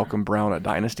consider Malcolm Brown a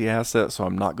dynasty asset, so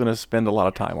I'm not going to spend a lot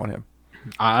of time on him.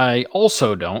 I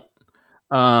also don't.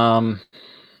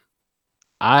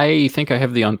 I think I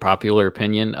have the unpopular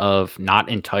opinion of not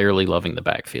entirely loving the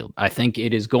backfield. I think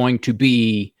it is going to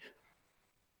be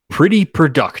pretty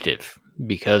productive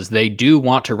because they do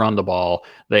want to run the ball.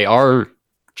 They are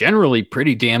generally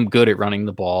pretty damn good at running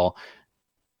the ball.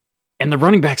 And the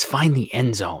running backs find the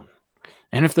end zone.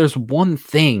 And if there's one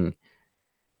thing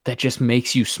that just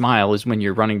makes you smile is when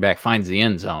your running back finds the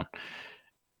end zone.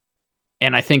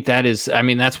 And I think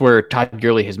that's where Todd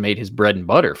Gurley has made his bread and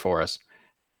butter for us.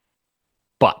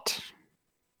 But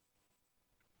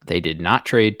they did not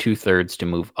trade 2/3 to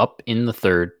move up in the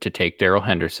third to take Darrell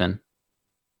Henderson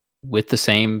with the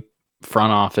same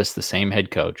front office, the same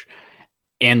head coach,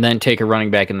 and then take a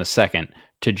running back in the second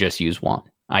to just use one.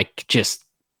 I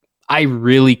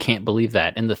really can't believe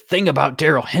that. And the thing about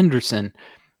Darrell Henderson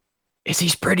is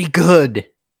he's pretty good.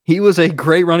 He was a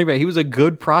great running back. He was a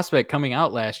good prospect coming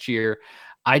out last year.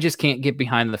 I just can't get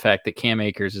behind the fact that Cam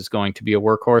Akers is going to be a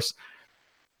workhorse.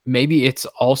 Maybe it's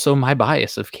also my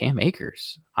bias of Cam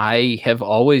Akers. I have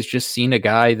always just seen a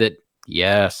guy that,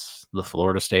 yes, the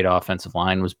Florida State offensive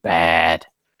line was bad.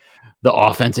 The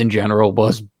offense in general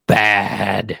was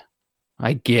bad.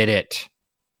 I get it.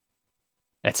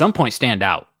 At some point, stand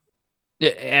out.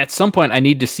 At some point, I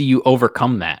need to see you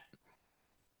overcome that.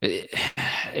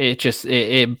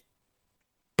 It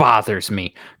bothers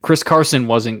me. Chris Carson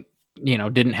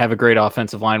didn't have a great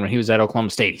offensive line when he was at Oklahoma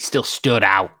State. He still stood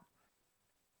out.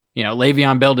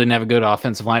 Le'Veon Bell didn't have a good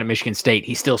offensive line at Michigan State.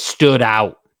 He still stood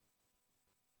out.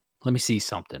 Let me see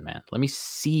something, man. Let me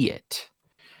see it.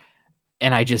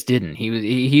 And I just didn't.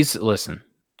 He's listen,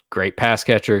 great pass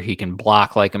catcher. He can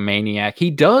block like a maniac.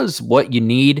 He does what you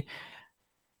need.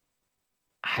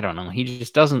 I don't know. He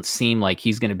just doesn't seem like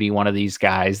he's going to be one of these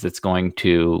guys that's going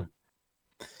to,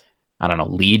 I don't know,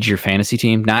 lead your fantasy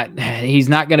team. He's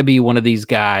not going to be one of these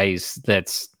guys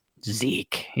that's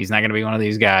Zeke. He's not going to be one of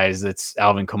these guys that's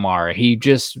Alvin Kamara. He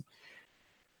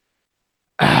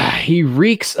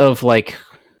reeks of like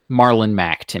Marlon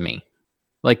Mack to me.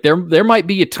 Like there might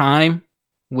be a time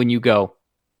when you go,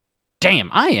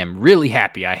 damn, I am really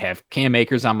happy I have Cam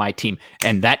Akers on my team,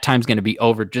 and that time's going to be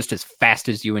over just as fast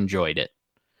as you enjoyed it.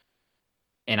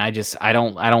 And I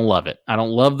don't love it. I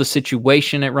don't love the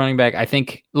situation at running back. I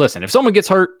think, listen, if someone gets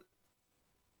hurt,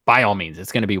 by all means,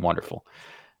 it's going to be wonderful.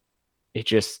 It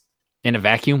just, in a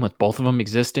vacuum with both of them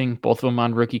existing, both of them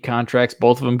on rookie contracts,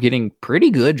 both of them getting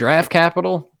pretty good draft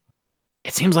capital,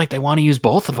 it seems like they want to use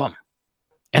both of them.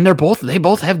 And they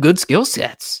both have good skill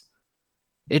sets.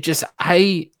 It just,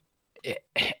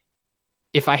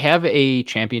 if I have a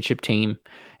championship team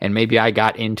and maybe I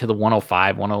got into the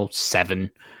 105,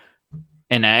 107,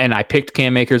 and I picked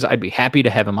Cam Akers, I'd be happy to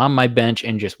have him on my bench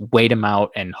and just wait him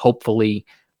out. And hopefully,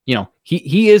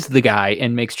 he is the guy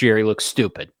and makes Jerry look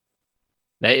stupid.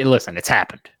 Listen, it's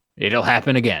happened. It'll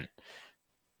happen again.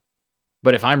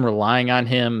 But if I'm relying on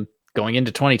him going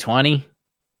into 2020,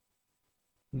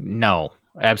 no,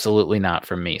 absolutely not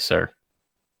from me, sir.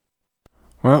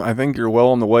 Well, I think you're well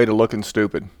on the way to looking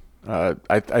stupid. I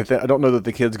don't know that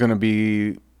the kid's going to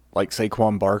be like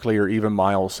Saquon Barkley or even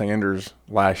Miles Sanders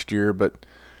last year, but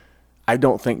I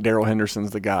don't think Darrell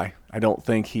Henderson's the guy. I don't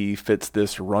think he fits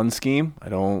this run scheme.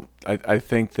 I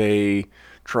think they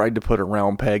tried to put a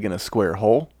round peg in a square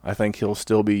hole. I think he'll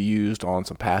still be used on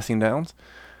some passing downs.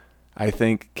 I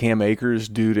think Cam Akers,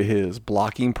 due to his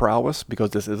blocking prowess, because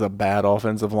this is a bad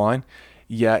offensive line,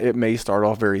 yeah, it may start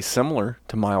off very similar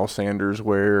to Miles Sanders,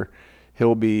 where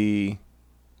he'll be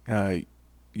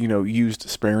used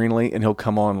sparingly and he'll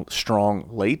come on strong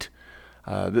late.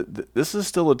 This is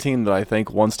still a team that I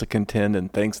think wants to contend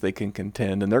and thinks they can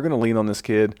contend, and they're going to lean on this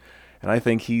kid, and I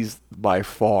think he's by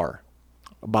far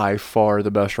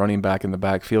the best running back in the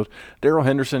backfield. Darrell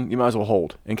Henderson, you might as well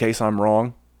hold, in case I'm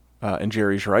wrong, and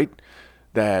Jerry's right,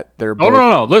 that they're both...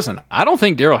 No. Listen, I don't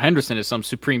think Darrell Henderson is some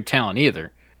supreme talent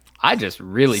either. I just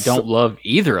really don't love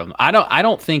either of them. I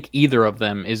don't think either of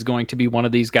them is going to be one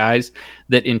of these guys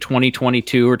that in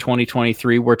 2022 or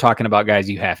 2023 we're talking about guys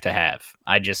you have to have.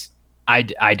 I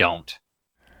don't.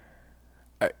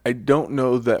 I don't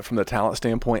know that from the talent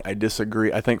standpoint. I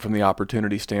disagree. I think from the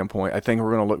opportunity standpoint, I think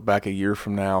we're going to look back a year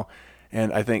from now,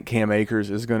 and I think Cam Akers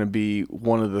is going to be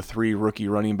one of the 3 rookie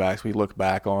running backs we look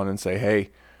back on and say, hey,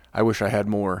 I wish I had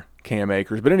more Cam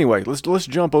Akers. But anyway, let's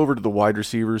jump over to the wide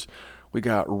receivers. We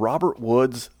got Robert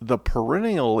Woods, the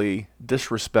perennially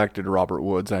disrespected Robert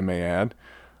Woods, I may add.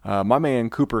 My man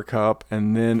Cooper Kupp,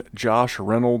 and then Josh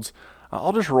Reynolds.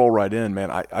 I'll just roll right in, man.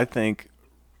 I think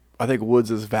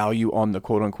Woods' value on the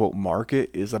quote-unquote market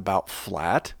is about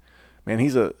flat. Man,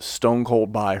 he's a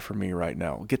stone-cold buy for me right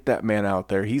now. Get that man out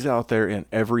there. He's out there in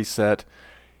every set.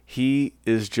 He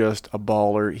is just a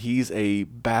baller. He's a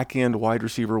back-end wide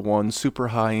receiver 1, super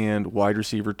high-end wide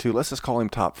receiver 2. Let's just call him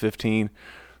top 15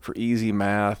 for easy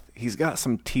math. He's got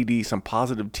some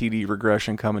positive TD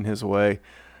regression coming his way.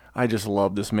 I just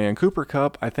love this man. Cooper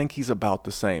Kupp, I think he's about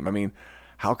the same. I mean,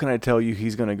 how can I tell you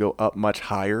he's going to go up much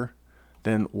higher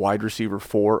than wide receiver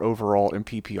 4 overall in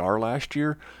PPR last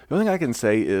year? The only thing I can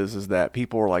say is that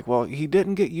people are like, well, he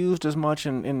didn't get used as much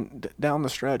in down the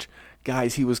stretch.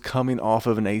 Guys, he was coming off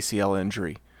of an ACL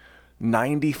injury.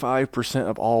 95%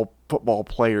 of all football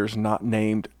players not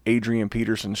named Adrian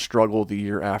Peterson struggled the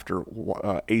year after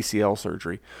ACL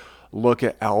surgery. Look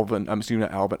at Allen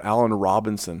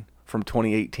Robinson from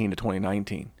 2018 to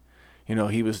 2019.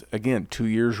 He was, again, 2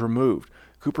 years removed.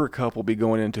 Cooper Kupp will be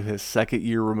going into his second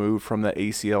year removed from the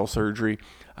ACL surgery.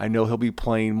 I know he'll be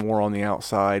playing more on the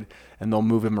outside, and they'll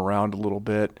move him around a little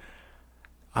bit.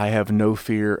 I have no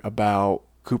fear about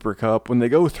Cooper Kupp. When they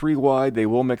go 3 wide, they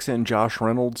will mix in Josh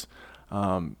Reynolds.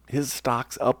 His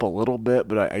stock's up a little bit,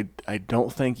 but I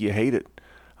don't think you hate it.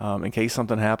 In case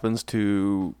something happens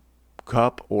to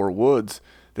Kupp or Woods,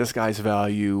 this guy's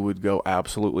value would go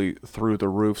absolutely through the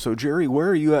roof. So, Jerry, where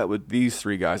are you at with these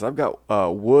 3 guys? I've got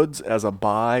Woods as a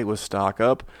buy with stock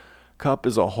up, Kupp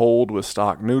as a hold with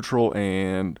stock neutral,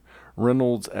 and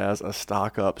Reynolds as a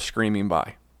stock up screaming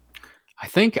buy. I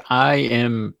think I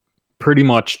am pretty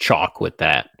much chalk with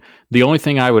that. The only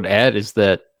thing I would add is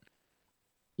that,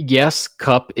 yes,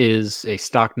 Kupp is a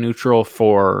stock neutral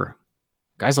for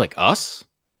guys like us,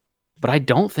 but I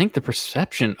don't think the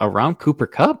perception around Cooper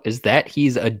Kupp is that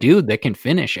he's a dude that can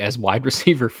finish as wide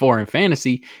receiver 4 in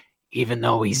fantasy, even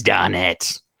though he's done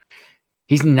it.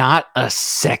 He's not a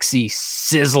sexy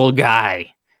sizzle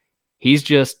guy. He's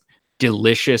just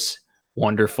delicious,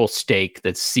 wonderful steak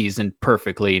that's seasoned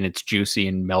perfectly and it's juicy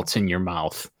and melts in your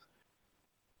mouth.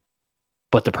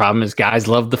 But the problem is guys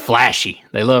love the flashy.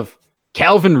 They love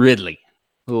Calvin Ridley,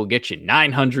 who will get you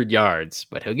 900 yards,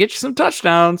 but he'll get you some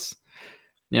touchdowns.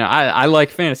 You know, I like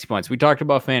fantasy points. We talked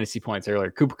about fantasy points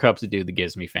earlier. Cooper Kupp's a dude that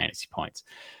gives me fantasy points.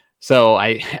 So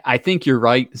I think you're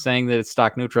right saying that it's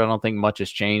stock neutral. I don't think much has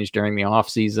changed during the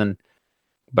offseason,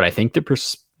 but I think the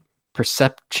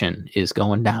perception is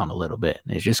going down a little bit.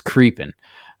 It's just creeping.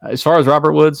 As far as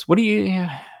Robert Woods, what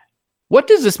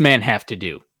does this man have to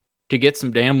do to get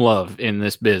some damn love in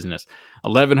this business?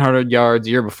 1,100 yards,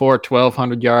 year before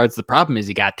 1,200 yards. The problem is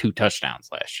he got 2 touchdowns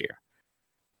last year.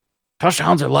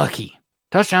 Touchdowns are lucky.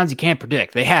 Touchdowns you can't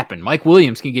predict. They happen. Mike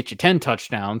Williams can get you 10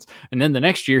 touchdowns, and then the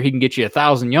next year he can get you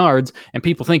 1,000 yards, and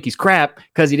people think he's crap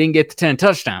because he didn't get to 10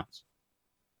 touchdowns.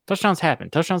 Touchdowns happen.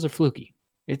 Touchdowns are fluky.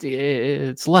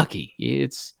 It's lucky.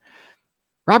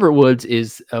 Robert Woods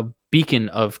is a beacon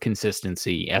of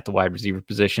consistency at the wide receiver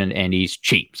position, and he's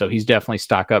cheap, so he's definitely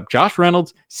stock up. Josh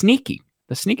Reynolds, sneaky.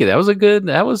 That was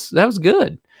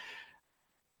good.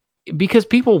 Because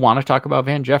people want to talk about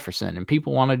Van Jefferson, and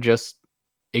people want to just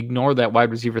ignore that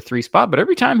wide receiver 3 spot. But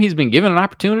every time he's been given an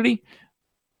opportunity,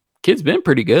 kid's been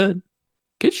pretty good.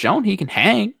 Kid's shown he can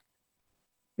hang.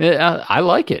 I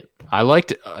like it. I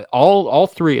liked all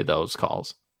 3 of those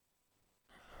calls.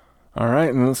 All right,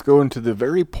 and let's go into the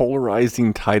very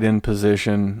polarizing tight end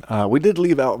position. We did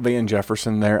leave out Van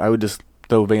Jefferson there. I would just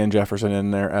throw Van Jefferson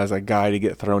in there as a guy to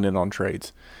get thrown in on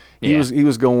trades. He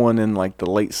was going in like the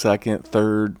late 2nd,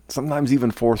 3rd, sometimes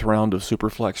even 4th round of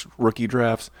Superflex rookie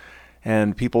drafts,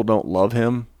 and people don't love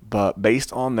him. But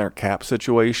based on their cap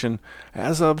situation,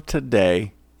 as of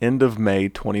today, end of May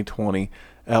 2020,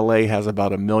 LA has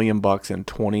about $1 million in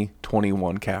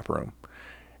 2021 cap room.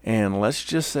 And let's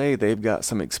just say they've got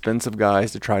some expensive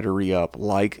guys to try to re-up,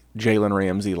 like Jalen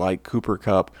Ramsey, like Cooper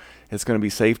Kupp. It's going to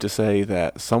be safe to say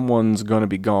that someone's going to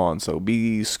be gone. So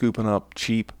be scooping up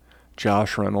cheap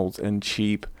Josh Reynolds and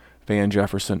cheap Van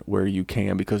Jefferson where you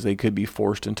can, because they could be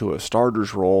forced into a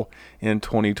starter's role in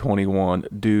 2021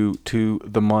 due to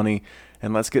the money.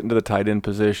 And let's get into the tight end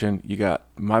position. You got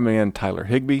my man Tyler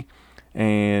Higbee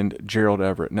and Gerald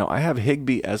Everett. Now, I have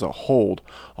Higbee as a hold,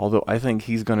 although I think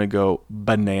he's going to go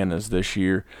bananas this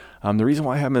year. The reason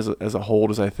why I have him as a hold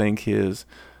is I think his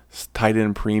tight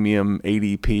end premium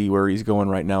ADP, where he's going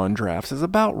right now in drafts, is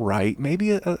about right,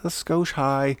 maybe a skosh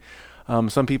high.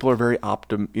 Some people are very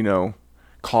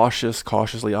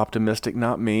cautiously optimistic.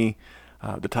 Not me.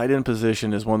 The tight end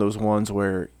position is one of those ones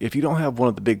where if you don't have one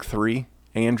of the big 3,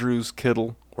 Andrews,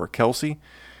 Kittle, or Kelsey,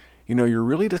 you're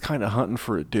really just kind of hunting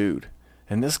for a dude.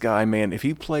 And this guy, man, if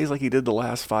he plays like he did the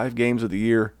last 5 games of the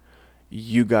year,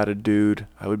 you got a dude.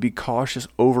 I would be cautious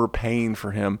overpaying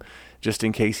for him just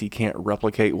in case he can't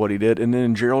replicate what he did. And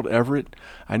then Gerald Everett,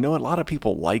 I know a lot of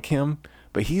people like him,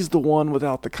 but he's the one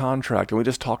without the contract. And we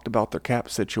just talked about their cap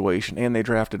situation, and they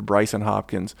drafted Bryson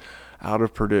Hopkins out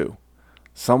of Purdue.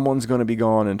 Someone's going to be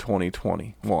gone in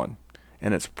 2021,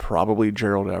 and it's probably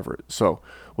Gerald Everett. So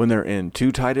when they're in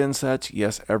 2 tight end sets,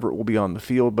 yes, Everett will be on the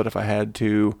field, but if I had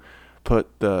to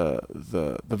put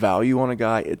the value on a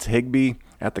guy, it's Higbee.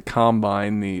 At the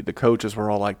combine, the coaches were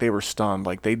all like, they were stunned,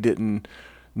 like they didn't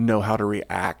know how to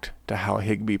react to how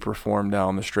Higbee performed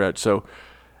down the stretch. So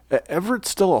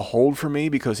Everett's still a hold for me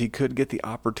because he could get the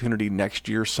opportunity next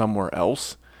year somewhere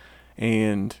else,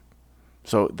 and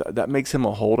so that makes him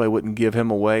a hold. I wouldn't give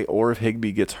him away, or if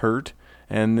Higbee gets hurt.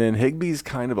 And then Higbee's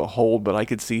kind of a hold, but I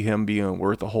could see him being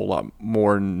worth a whole lot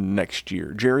more next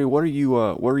year. Jerry, where are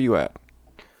you at?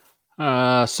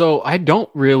 So I don't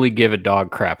really give a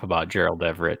dog crap about Gerald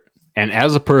Everett. And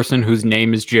as a person whose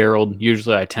name is Gerald,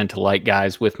 usually I tend to like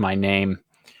guys with my name.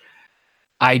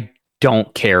 I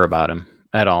don't care about him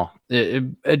at all.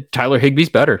 Tyler Higbee's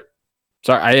better.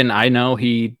 Sorry, I know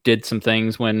he did some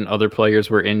things when other players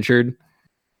were injured.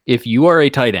 If you are a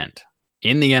tight end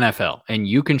in the NFL and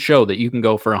you can show that you can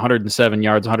go for 107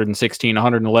 yards, 116,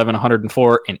 111,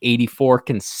 104, and 84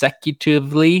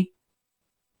 consecutively,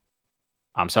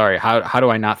 I'm sorry, how do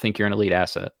I not think you're an elite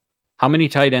asset? How many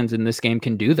tight ends in this game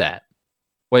can do that?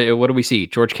 What do we see?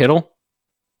 George Kittle,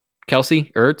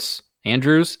 Kelsey, Ertz,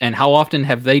 Andrews, and how often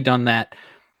have they done that?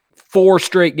 4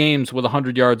 straight games with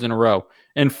 100 yards in a row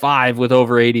and 5 with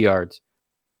over 80 yards.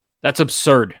 That's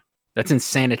absurd. That's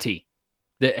insanity.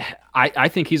 I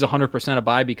think he's 100% a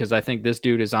buy because I think this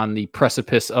dude is on the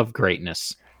precipice of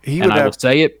greatness. I will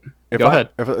say it. Go ahead.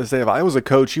 If I was a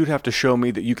coach, you'd have to show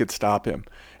me that you could stop him.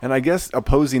 And I guess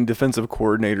opposing defensive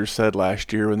coordinators said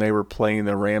last year when they were playing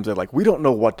the Rams, they're like, we don't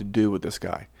know what to do with this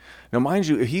guy. Now, mind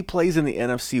you, if he plays in the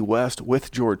NFC West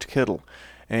with George Kittle,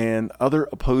 and other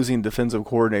opposing defensive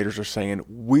coordinators are saying,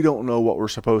 we don't know what we're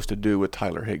supposed to do with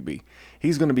Tyler Higbee.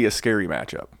 He's going to be a scary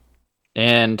matchup.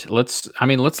 And let's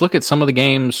look at some of the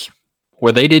games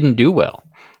where they didn't do well.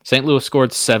 St. Louis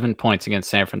scored 7 points against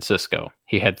San Francisco.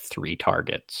 He had 3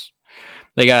 targets.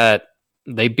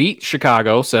 They beat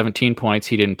Chicago 17 points.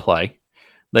 He didn't play.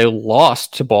 They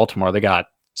lost to Baltimore. They got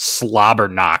slobber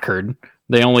knockered.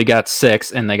 They only got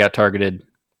 6, and they got targeted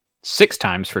 6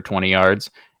 times for 20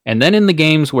 yards. And then in the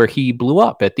games where he blew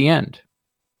up at the end,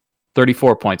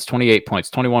 34 points, 28 points,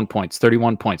 21 points,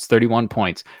 31 points, 31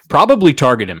 points. Probably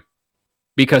target him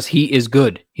because he is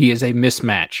good. He is a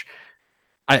mismatch.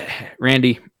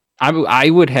 Randy, I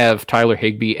would have Tyler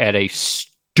Higbee at a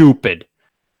stupid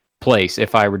place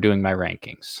if I were doing my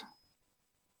rankings.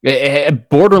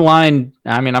 Borderline,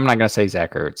 I'm not going to say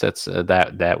Zach Ertz. That's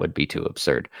that would be too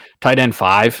absurd. Tight end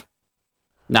 5.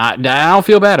 I don't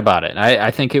feel bad about it.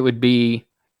 I think it would be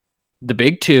the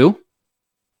big 2,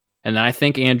 and then I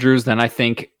think Andrews, then I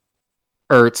think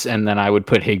Ertz, and then I would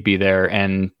put Higbee there,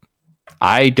 and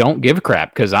I don't give a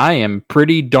crap because I am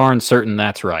pretty darn certain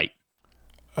that's right.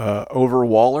 Over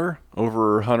Waller,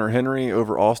 over Hunter Henry,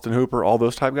 over Austin Hooper, all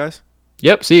those type guys?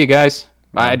 Yep, see you guys.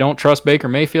 I don't trust Baker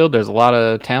Mayfield. There's a lot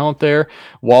of talent there.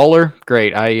 Waller,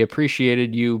 great. I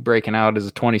appreciated you breaking out as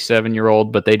a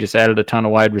 27-year-old, but they just added a ton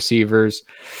of wide receivers.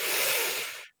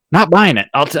 Not buying it.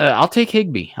 I'll take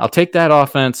Higbee. I'll take that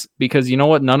offense because you know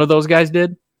what? None of those guys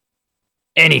did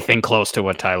anything close to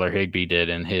what Tyler Higbee did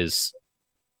in his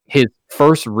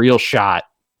first real shot,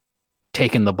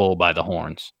 taking the bull by the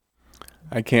horns.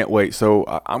 I can't wait. So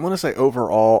I'm going to say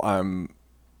overall, I'm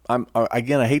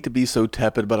again, I hate to be so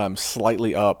tepid, but I'm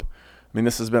slightly up. I mean,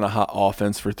 this has been a hot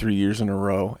offense for 3 years in a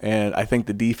row, and I think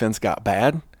the defense got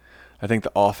bad. I think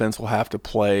the offense will have to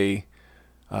play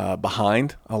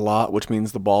behind a lot, which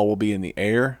means the ball will be in the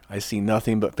air. I see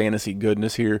nothing but fantasy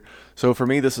goodness here. So for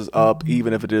me, this is up,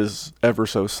 even if it is ever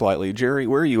so slightly. Jerry,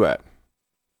 where are you at?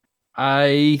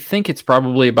 I think it's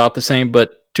probably about the same,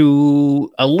 but to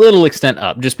a little extent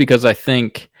up, just because I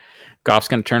think Goff's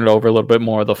going to turn it over a little bit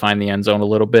more. They'll find the end zone a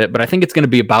little bit, but I think it's going to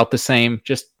be about the same,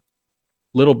 just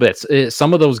little bits.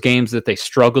 Some of those games that they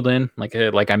struggled in, like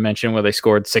I mentioned, where they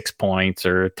scored 6 points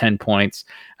or 10 points,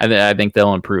 I think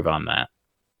they'll improve on that.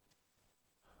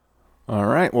 All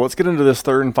right, well, let's get into this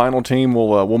third and final team.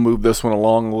 We'll move this one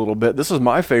along a little bit. This is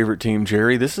my favorite team,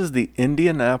 Jerry. This is the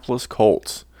Indianapolis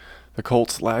Colts. The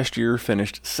Colts last year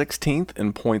finished 16th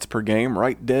in points per game,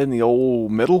 right dead in the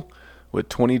old middle, with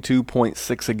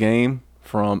 22.6 a game.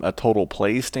 From a total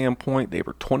play standpoint, they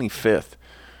were 25th,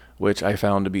 which I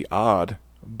found to be odd.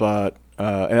 But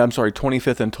and I'm sorry,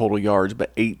 25th in total yards,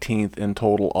 but 18th in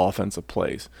total offensive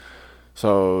plays.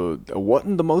 So it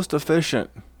wasn't the most efficient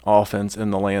offense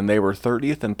in the land. They were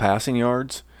 30th in passing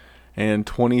yards and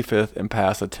 25th in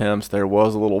pass attempts. There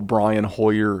was a little Brian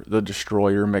Hoyer, the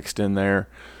Destroyer, mixed in there.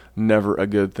 Never a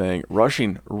good thing.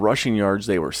 Rushing yards,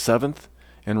 they were 7th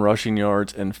in rushing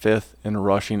yards and 5th in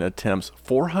rushing attempts.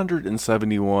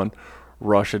 471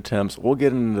 rush attempts. We'll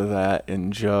get into that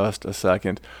in just a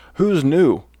second. Who's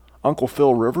new? Uncle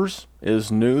Phil Rivers is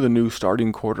new, the new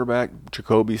starting quarterback.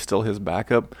 Jacoby's still his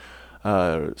backup.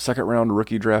 Second-round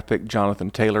rookie draft pick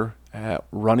Jonathan Taylor at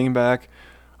running back.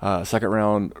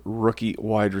 Second-round rookie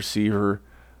wide receiver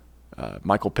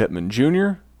Michael Pittman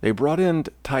Jr. They brought in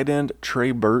tight end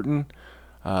Trey Burton.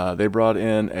 They brought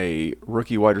in a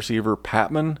rookie wide receiver,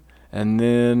 Patman, and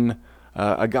then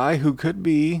a guy who could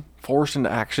be forced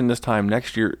into action this time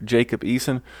next year, Jacob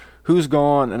Eason, who's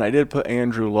gone, and I did put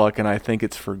Andrew Luck, and I think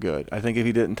it's for good. I think if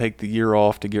he didn't take the year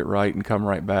off to get right and come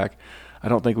right back, I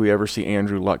don't think we ever see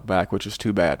Andrew Luck back, which is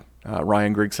too bad.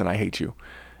 Ryan Grigson, I hate you.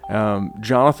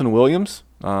 Jonathan Williams,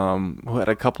 who had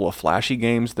a couple of flashy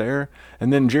games there.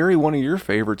 And then, Jerry, one of your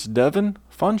favorites, Devin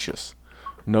Funchess,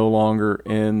 no longer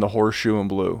in the horseshoe and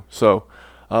blue. So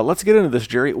let's get into this,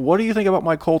 Jerry. What do you think about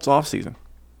my Colts offseason?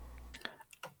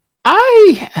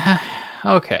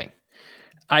 Okay.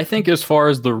 I think as far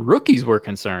as the rookies were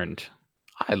concerned,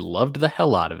 I loved the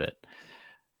hell out of it.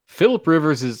 Phillip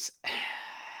Rivers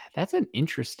that's an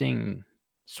interesting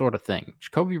sort of thing.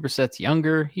 Jacoby Brissett's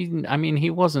younger. He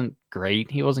wasn't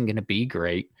great. He wasn't going to be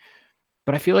great.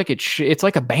 But I feel like it's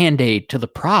like a Band-Aid to the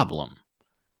problem.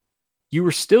 You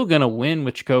were still going to win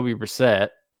with Jacoby Brissett.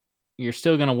 You're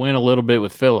still going to win a little bit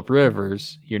with Phillip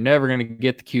Rivers. You're never going to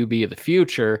get the QB of the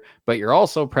future, but you're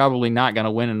also probably not going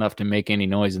to win enough to make any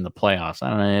noise in the playoffs. I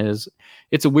don't know.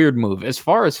 It's a weird move. As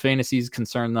far as fantasy is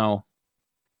concerned, though,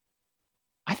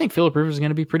 I think Phillip Rivers is going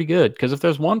to be pretty good, because if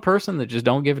there's one person that just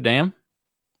don't give a damn,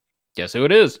 guess who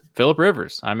it is? Phillip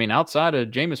Rivers. I mean, outside of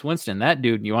Jameis Winston, that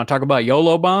dude, you want to talk about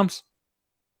YOLO bombs?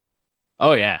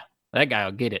 Oh, yeah, that guy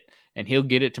will get it. And he'll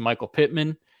get it to Michael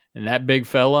Pittman and that big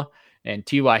fella. And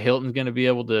T.Y. Hilton's going to be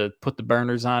able to put the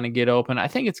burners on and get open. I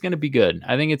think it's going to be good.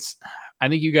 I think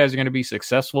you guys are going to be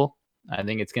successful. I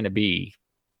think it's going to be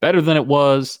better than it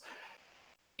was.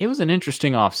 It was an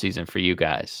interesting offseason for you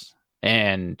guys.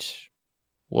 And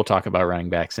we'll talk about running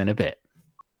backs in a bit.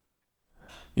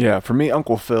 Yeah, for me,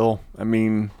 Uncle Phil, I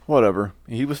mean, whatever.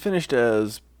 He was finished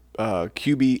as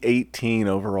QB 18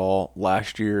 overall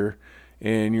last year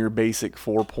in your basic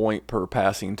 4-point per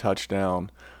passing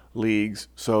touchdown leagues.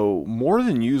 So more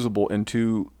than usable in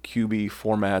 2 QB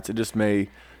formats. It just may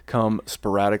come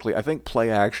sporadically. I think play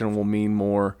action will mean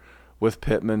more with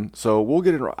Pittman. So we'll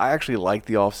get it. I actually like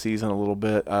the offseason a little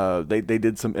bit. They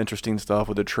did some interesting stuff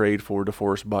with a trade for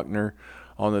DeForest Buckner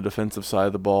on the defensive side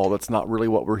of the ball. That's not really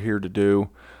what we're here to do.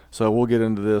 So we'll get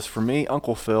into this. For me,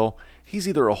 Uncle Phil, he's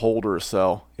either a hold or a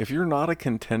sell. If you're not a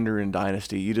contender in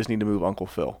Dynasty, you just need to move Uncle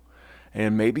Phil.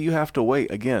 And maybe you have to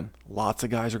wait. Again, lots of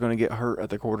guys are going to get hurt at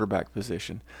the quarterback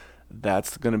position.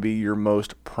 That's going to be your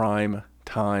most prime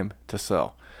time to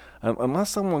sell. Unless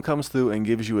someone comes through and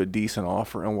gives you a decent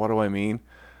offer. And what do I mean?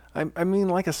 I mean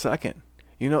like a second.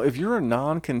 You know, if you're a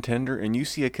non-contender and you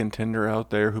see a contender out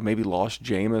there who maybe lost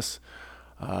Jameis,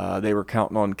 they were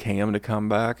counting on Cam to come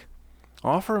back,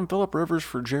 offer him Phillip Rivers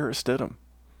for Jarrett Stidham.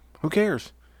 Who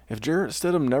cares? If Jarrett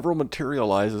Stidham never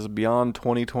materializes beyond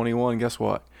 2021, guess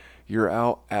what? You're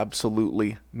out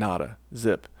absolutely nada.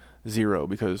 Zip. Zero.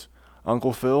 Because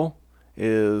Uncle Phil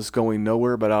is going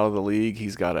nowhere but out of the league.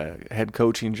 He's got a head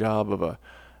coaching job of a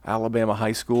Alabama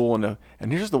high school. And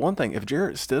here's the one thing. If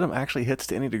Jarrett Stidham actually hits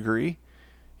to any degree,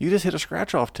 you just hit a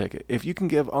scratch-off ticket. If you can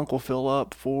give Uncle Phil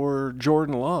up for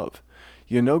Jordan Love,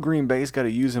 you know Green Bay's got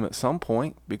to use him at some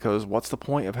point, because what's the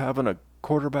point of having a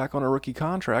quarterback on a rookie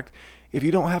contract if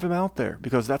you don't have him out there?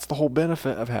 Because that's the whole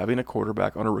benefit of having a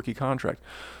quarterback on a rookie contract.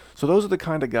 So those are the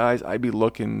kind of guys I'd be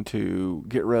looking to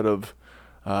get rid of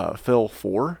Phil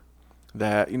for.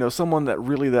 That, you know, someone that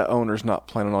really that owner's not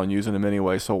planning on using him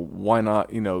anyway, so why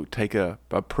not, you know, take a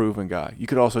proven guy? You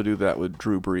could also do that with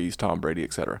Drew Brees, Tom Brady,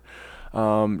 etc.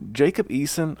 Jacob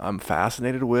Eason, I'm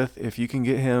fascinated with. If you can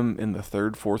get him in the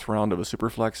 3rd, 4th round of a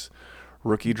Superflex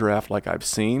rookie draft like I've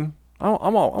seen,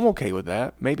 I'm okay with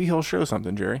that. Maybe he'll show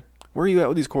something, Jerry. Where are you at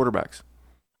with these quarterbacks?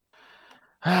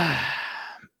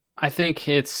 I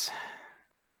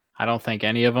don't think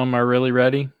any of them are really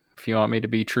ready. If you want me to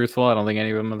be truthful, I don't think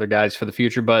any of them are the guys for the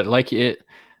future. But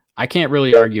I can't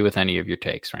really argue with any of your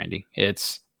takes, Randy.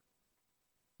 If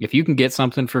you can get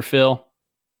something for Phil,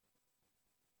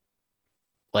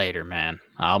 later, man.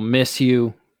 I'll miss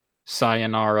you.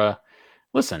 Sayonara.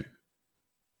 Listen,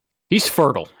 he's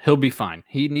fertile. He'll be fine.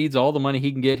 He needs all the money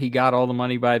he can get. He got all the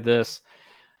money by this.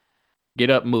 Get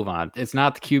up, move on. It's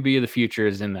not the QB of the future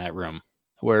is in that room,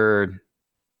 where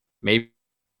maybe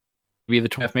the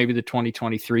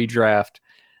 2023 draft,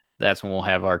 that's when we'll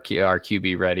have our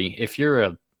QB ready. If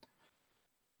you're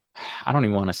I don't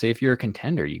even want to say if you're a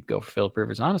contender, you go for Phillip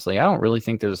Rivers. Honestly, I don't really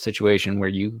think there's a situation where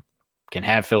you can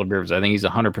have Phillip Rivers. I think he's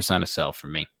 100% a sell for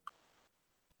me.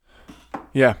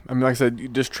 Yeah, I mean, like I said, you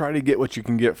just try to get what you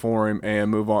can get for him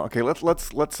and move on. Okay, let's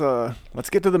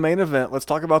get to the main event. Let's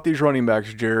talk about these running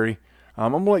backs, Jerry.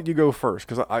 I'm gonna let you go first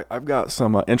because I've got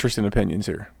some interesting opinions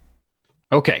here.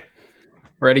 Okay,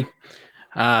 ready?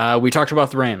 We talked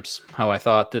about the Rams, how I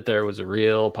thought that there was a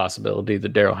real possibility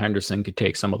that Darrell Henderson could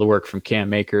take some of the work from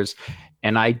Cam Akers,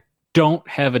 and I don't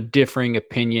have a differing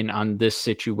opinion on this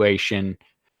situation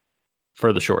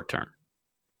for the short term.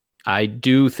 I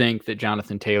do think that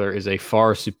Jonathan Taylor is a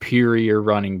far superior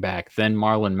running back than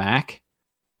Marlon Mack,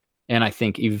 and I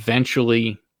think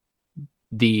eventually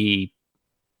the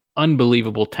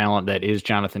unbelievable talent that is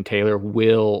Jonathan Taylor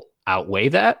will outweigh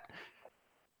that.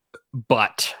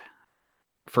 But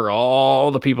for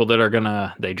all the people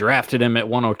that they drafted him at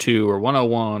 102 or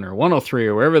 101 or 103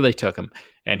 or wherever they took him,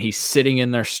 and he's sitting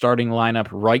in their starting lineup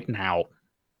right now,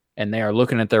 and they are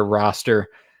looking at their roster,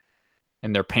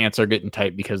 and their pants are getting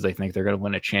tight because they think they're going to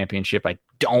win a championship. I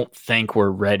don't think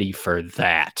we're ready for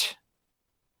that.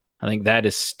 I think that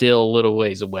is still a little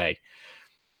ways away.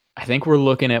 I think we're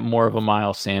looking at more of a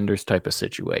Miles Sanders type of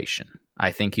situation.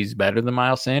 I think he's better than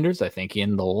Miles Sanders. I think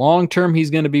in the long term,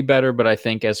 he's going to be better. But I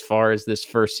think as far as this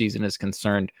first season is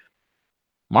concerned,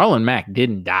 Marlon Mack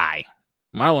didn't die.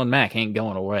 Marlon Mack ain't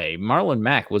going away. Marlon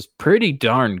Mack was pretty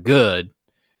darn good.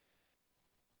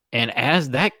 And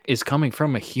as that is coming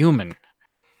from a human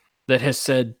that has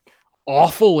said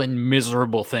awful and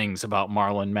miserable things about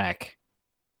Marlon Mack,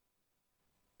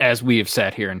 as we have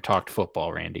sat here and talked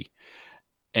football, Randy.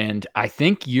 And I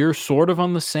think you're sort of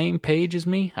on the same page as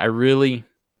me. I really,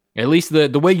 at least the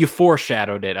way you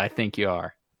foreshadowed it, I think you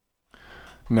are.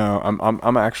 No,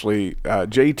 I'm actually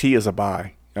JT is a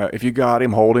buy. If you got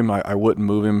him, hold him. I wouldn't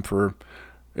move him for.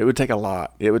 It would take a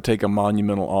lot. It would take a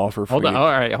monumental offer. Hold on.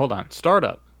 All right, hold on. Start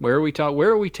up. Where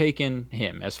are we taking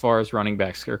him as far as running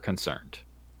backs are concerned?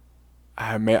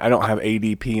 I don't have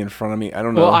ADP in front of me. I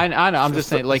don't know. Well, I know. I'm just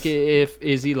saying, like,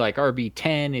 is he like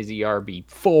RB10? Is he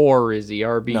RB4? Is he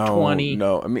RB20?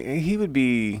 No. I mean, he would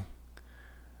be.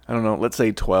 I don't know. Let's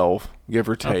say 12, give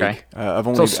or take. Okay. I've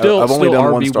only still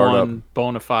done one startup. RB1,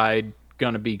 bona fide,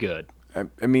 gonna be good.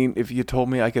 I mean, if you told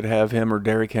me I could have him or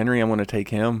Derrick Henry, I'm going to take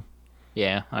him.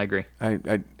 Yeah, I agree.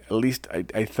 At least I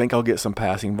think I'll get some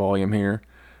passing volume here.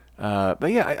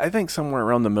 But yeah, I think somewhere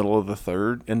around the middle of the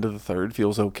third, end of the third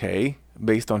feels okay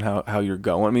based on how you're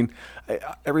going. I mean,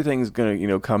 everything's going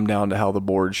to, come down to how the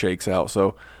board shakes out.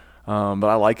 So, but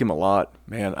I like him a lot,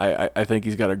 man. I think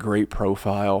he's got a great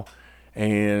profile.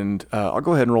 And I'll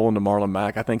go ahead and roll into Marlon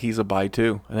Mack. I think he's a buy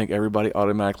too. I think everybody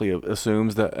automatically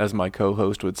assumes that, as my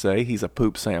co-host would say, he's a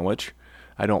poop sandwich.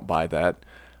 I don't buy that.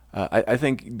 I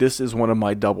think this is one of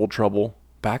my double trouble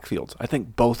backfields. I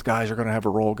think both guys are going to have a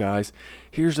role, guys.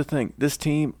 Here's the thing. This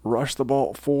team rushed the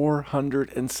ball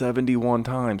 471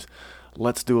 times.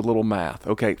 Let's do a little math.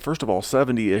 Okay, first of all,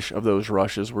 70-ish of those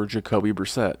rushes were Jacoby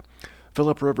Brissett.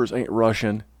 Phillip Rivers ain't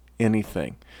rushing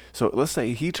anything. So let's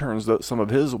say he turns some of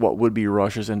his what would be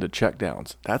rushes into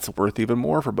checkdowns. That's worth even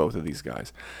more for both of these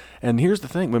guys. And here's the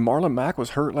thing. When Marlon Mack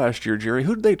was hurt last year, Jerry,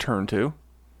 who did they turn to?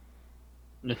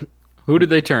 Who did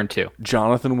they turn to?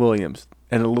 Jonathan Williams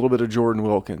and a little bit of Jordan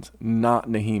Wilkins, not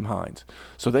Naheem Hines.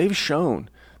 So they've shown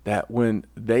that when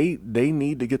they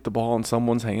need to get the ball in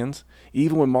someone's hands,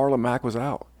 even when Marlon Mack was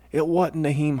out, it wasn't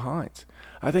Naheem Hines.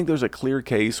 I think there's a clear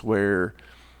case where,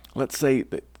 let's say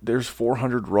that there's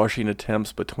 400 rushing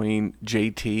attempts between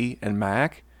JT and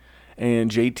Mack,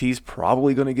 and JT's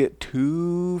probably going to get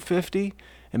 250,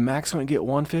 and Mack's going to get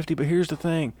 150. But here's the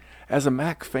thing. As a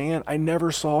Mack fan, I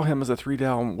never saw him as a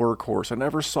three-down workhorse. I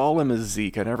never saw him as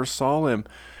Zeke. I never saw him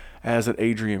as an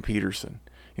Adrian Peterson.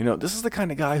 This is the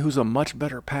kind of guy who's a much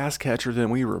better pass catcher than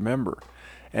we remember.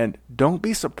 And don't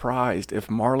be surprised if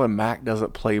Marlon Mack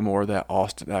doesn't play more of that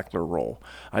Austin Eckler role.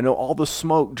 I know all the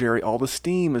smoke, Jerry, all the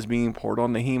steam is being poured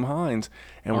on Naheem Hines,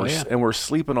 and we're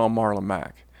sleeping on Marlon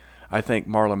Mack. I think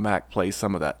Marlon Mack plays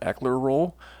some of that Eckler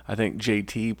role. I think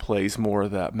JT plays more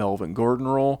of that Melvin Gordon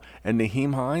role. And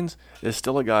Naheem Hines is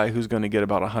still a guy who's going to get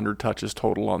about 100 touches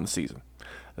total on the season.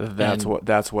 That's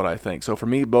what I think. So for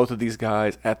me, both of these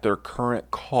guys at their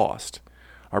current cost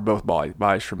are both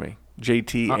buys for me,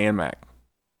 JT and Mack.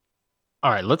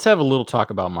 All right, let's have a little talk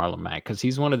about Marlon Mack, because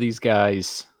he's one of these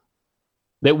guys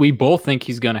that we both think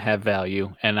he's going to have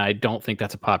value, and I don't think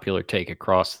that's a popular take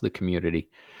across the community.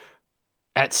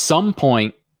 At some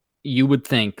point, you would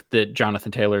think that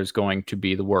Jonathan Taylor is going to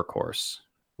be the workhorse.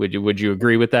 Would you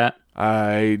agree with that?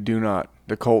 I do not.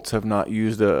 The Colts have not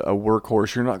used a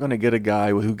workhorse. You're not going to get a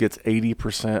guy who gets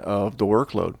 80% of the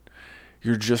workload.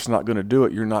 You're just not going to do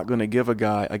it. You're not going to give a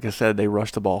guy, like I said, they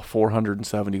rushed the ball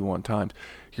 471 times.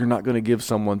 You're not going to give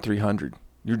someone 300.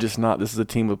 You're just not. This is a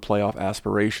team with playoff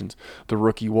aspirations. The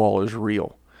rookie wall is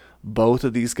real. Both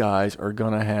of these guys are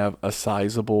going to have a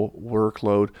sizable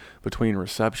workload between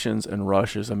receptions and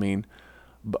rushes. I mean,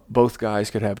 both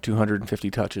guys could have 250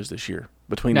 touches this year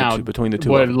between the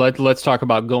two. Let's talk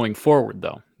about going forward,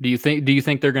 though. Do you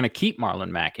think they're going to keep Marlon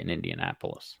Mack in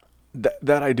Indianapolis?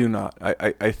 That I do not.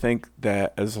 I think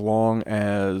that as long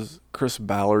as Chris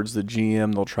Ballard's the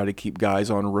GM, they'll try to keep guys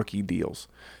on rookie deals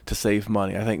to save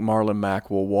money. I think Marlon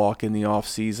Mack will walk in the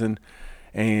offseason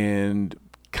and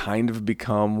kind of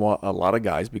become what a lot of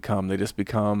guys become. They just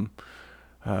become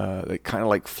that kind of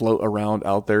like float around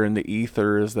out there in the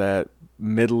ether is that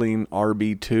middling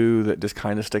RB2 that just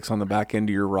kind of sticks on the back end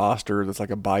of your roster that's like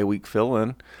a bye week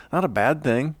fill-in. Not a bad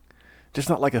thing, just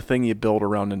not like a thing you build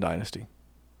around in Dynasty.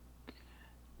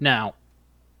 Now,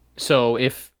 so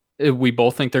if we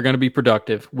both think they're going to be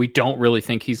productive, we don't really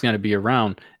think he's going to be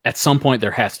around, at some point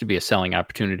there has to be a selling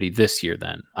opportunity this year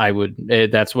then.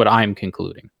 That's what I'm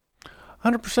concluding.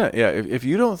 100%. Yeah, if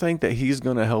you don't think that he's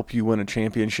going to help you win a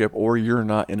championship or you're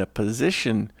not in a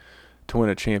position to win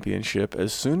a championship,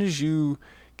 as soon as you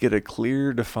get a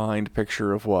clear, defined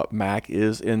picture of what Mac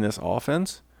is in this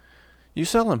offense, you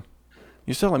sell him.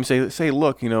 You sell him. Say,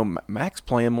 look, Mac's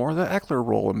playing more of the Eckler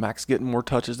role, and Mac's getting more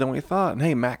touches than we thought. And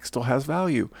hey, Mac still has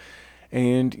value,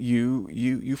 and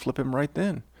you flip him right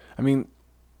then. I mean,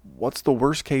 what's the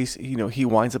worst case? He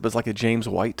winds up as like a James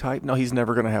White type. No, he's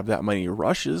never going to have that many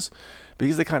rushes, but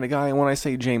he's the kind of guy. And when I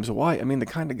say James White, I mean the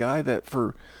kind of guy that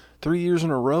for 3 years in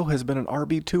a row has been an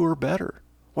RB2 or better.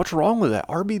 What's wrong with that?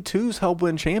 RB2s help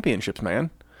win championships,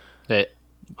 man.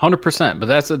 100%.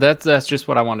 But that's just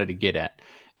what I wanted to get at.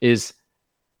 Is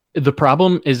the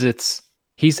problem is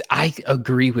I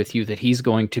agree with you that he's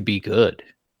going to be good.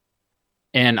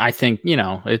 And I think,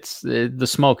 the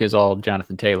smoke is all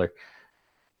Jonathan Taylor.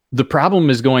 The problem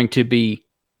is going to be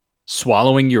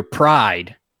swallowing your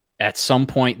pride at some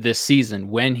point this season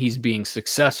when he's being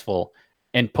successful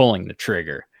and pulling the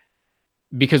trigger.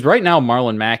 Because right now,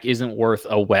 Marlon Mack isn't worth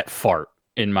a wet fart,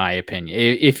 in my opinion.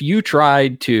 If you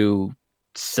tried to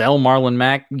sell Marlon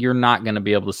Mack, you're not going to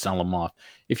be able to sell him off.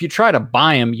 If you try to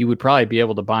buy him, you would probably be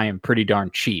able to buy him pretty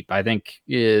darn cheap. I think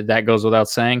that goes without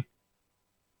saying.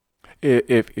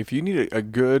 If you need a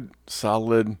good,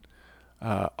 solid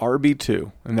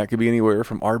RB2, and that could be anywhere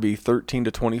from RB 13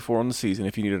 to 24 on the season,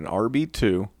 if you need an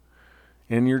RB2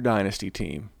 in your dynasty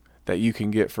team that you can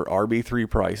get for RB3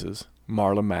 prices,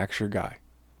 Marlon Mack's your guy.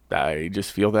 I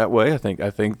just feel that way. I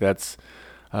think that's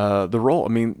the role. I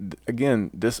mean, again,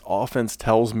 this offense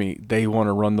tells me they want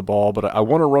to run the ball, but I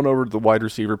want to run over to the wide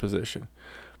receiver position.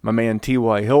 My man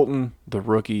T.Y. Hilton, the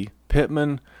rookie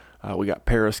Pittman. We got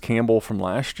Paris Campbell from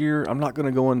last year. I'm not going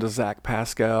to go into Zach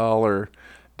Pascal or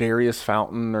Darius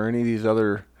Fountain or any of these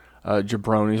other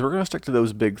jabronis. We're going to stick to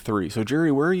those big three. So,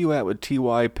 Jerry, where are you at with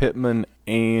T.Y., Pittman,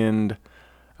 and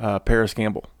Paris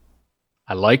Campbell?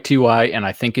 I like T.Y., and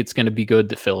I think it's going to be good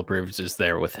that Phillip Rivers is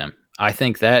there with him. I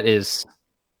think that is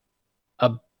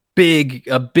a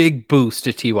big boost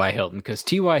to T.Y. Hilton, because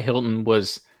T.Y. Hilton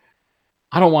was,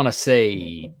 I don't want to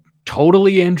say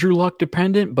totally Andrew Luck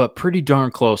dependent, but pretty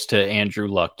darn close to Andrew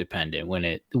Luck dependent when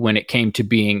it came to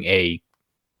being a,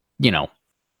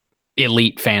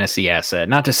 elite fantasy asset.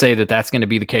 Not to say that that's going to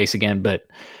be the case again, but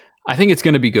I think it's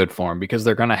going to be good for him because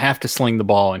they're going to have to sling the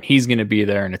ball and he's going to be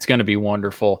there and it's going to be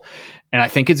wonderful. And I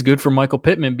think it's good for Michael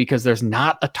Pittman because there's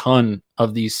not a ton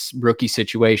of these rookie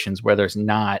situations where there's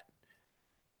not,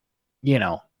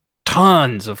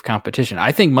 tons of competition.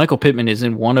 I think Michael Pittman is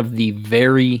in one of the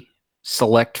very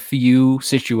select few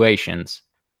situations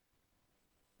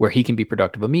where he can be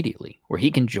productive immediately, where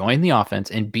he can join the offense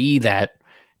and be that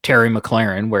Terry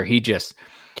McLaurin, where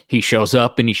he shows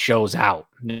up and he shows out.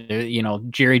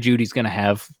 Jerry Jeudy's going to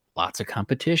have lots of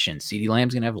competition. CeeDee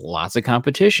Lamb's going to have lots of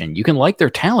competition. You can like their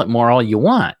talent more all you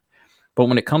want, but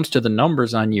when it comes to the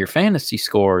numbers on your fantasy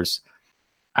scores,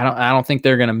 I don't think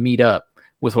they're going to meet up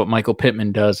with what Michael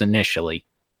Pittman does initially.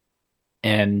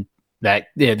 And that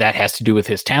has to do with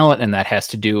his talent, and that has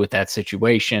to do with that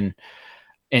situation.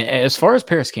 And as far as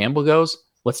Paris Campbell goes,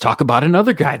 let's talk about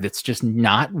another guy that's just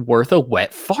not worth a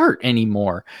wet fart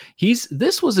anymore.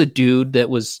 This was a dude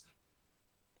that was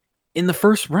in the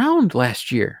first round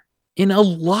last year in a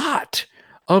lot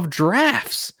of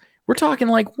drafts. We're talking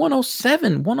like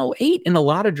 107, 108 in a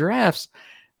lot of drafts.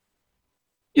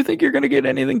 You think you're going to get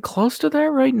anything close to that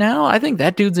right now? I think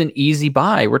that dude's an easy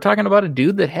buy. We're talking about a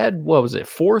dude that had,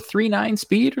 4.39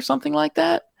 speed or something like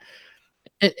that.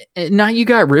 And now you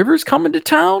got Rivers coming to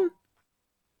town.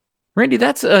 Randy,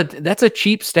 that's a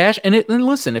cheap stash. And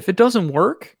listen, if it doesn't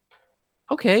work,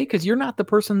 okay, because you're not the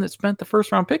person that spent the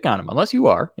first round pick on him, unless you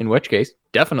are, in which case,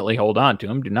 definitely hold on to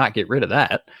him. Do not get rid of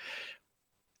that.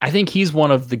 I think he's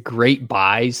one of the great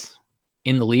buys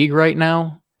in the league right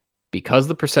now because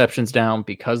the perception's down,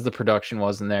 because the production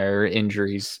wasn't there,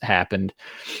 injuries happened.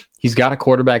 He's got a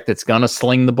quarterback that's going to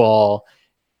sling the ball,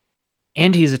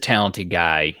 and he's a talented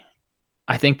guy.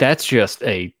 I think that's just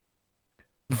a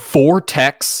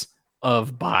vortex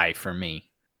of buy for me.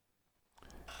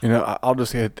 I'll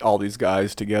just hit all these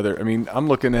guys together. I mean, I'm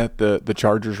looking at the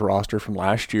Chargers roster from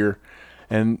last year,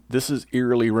 and this is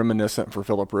eerily reminiscent for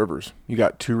Phillip Rivers. You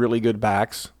got two really good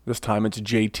backs. This time it's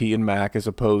JT and Mac as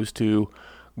opposed to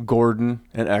Gordon,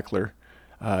 and Eckler.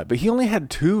 But he only had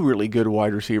 2 really good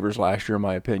wide receivers last year, in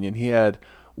my opinion. He had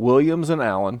Williams and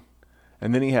Allen,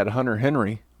 and then he had Hunter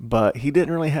Henry, but he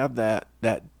didn't really have that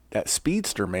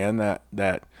speedster, man,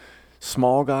 that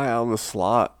small guy out of the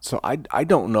slot. So I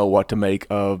don't know what to make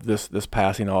of this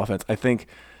passing offense. I think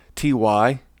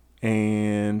T.Y.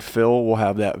 and Phil will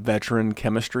have that veteran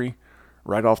chemistry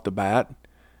right off the bat.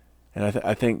 And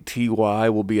I think T.Y.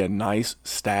 will be a nice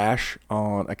stash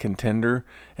on a contender.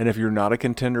 And if you're not a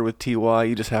contender with T.Y.,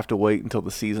 you just have to wait until the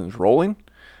season's rolling,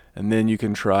 and then you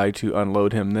can try to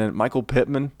unload him. Then Michael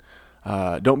Pittman,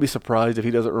 don't be surprised if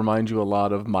he doesn't remind you a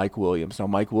lot of Mike Williams. Now,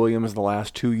 Mike Williams, the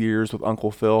last 2 years with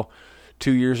Uncle Phil,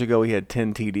 2 years ago he had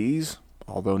 10 TDs,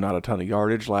 although not a ton of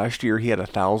yardage. Last year he had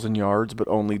 1,000 yards, but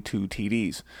only 2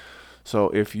 TDs. So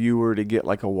if you were to get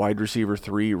like a wide receiver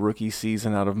 3 rookie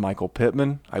season out of Michael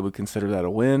Pittman, I would consider that a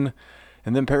win.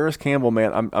 And then Paris Campbell,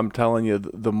 man, I'm telling you,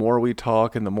 the more we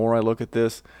talk and the more I look at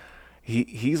this,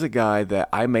 he's a guy that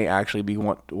I may actually be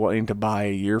wanting to buy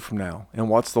a year from now. And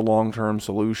what's the long-term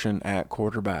solution at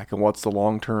quarterback? And what's the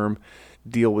long-term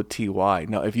deal with T.Y.?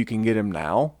 Now, if you can get him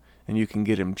now and you can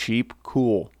get him cheap,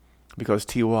 cool, because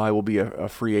T.Y. will be a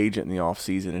free agent in the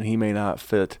offseason, and he may not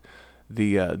fit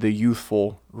the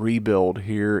youthful rebuild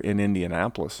here in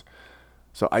Indianapolis.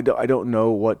 So I don't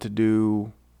know what to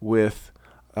do with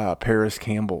Paris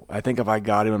Campbell. I think if I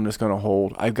got him, I'm just going to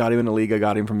hold. I've got him in the league. I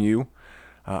got him from you.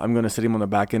 I'm going to sit him on the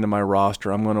back end of my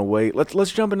roster. I'm going to wait.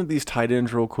 Let's jump into these tight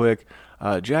ends real quick.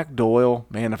 Jack Doyle,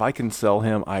 man, if I can sell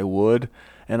him, I would.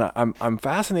 And I'm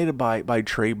fascinated by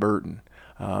Trey Burton.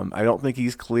 I don't think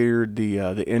he's cleared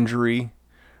the injury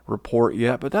report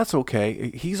yet, but that's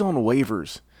okay. He's on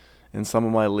waivers in some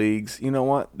of my leagues. You know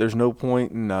what? There's no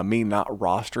point in me not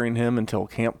rostering him until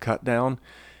camp cut down.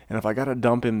 And if I got to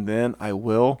dump him then, I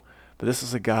will. But this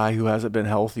is a guy who hasn't been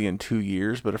healthy in 2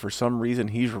 years. But if for some reason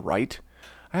he's right,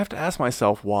 I have to ask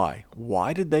myself why.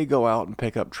 Why did they go out and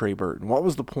pick up Trey Burton? What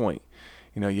was the point?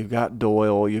 You know, you've got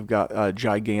Doyle, you've got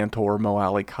Gigantor, Mo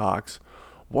Alley Cox.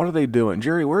 What are they doing?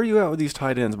 Jerry, where are you at with these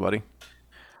tight ends, buddy?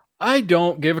 I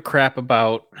don't give a crap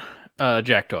about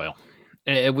Jack Doyle.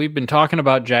 We've been talking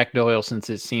about Jack Doyle since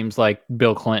it seems like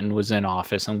Bill Clinton was in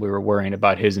office and we were worrying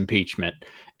about his impeachment.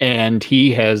 And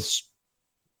he has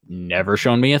never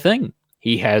shown me a thing.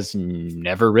 He has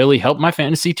never really helped my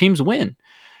fantasy teams win.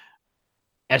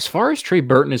 As far as Trey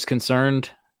Burton is concerned,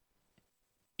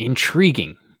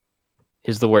 intriguing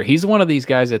is the word. He's one of these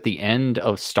guys at the end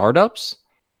of startups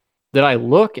that I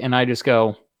look and I just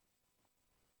go,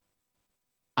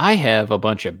 I have a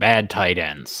bunch of bad tight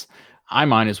ends. I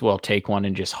might as well take one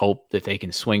and just hope that they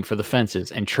can swing for the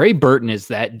fences. And Trey Burton is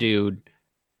that dude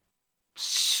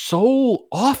so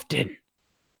often.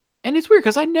 And it's weird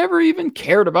because I never even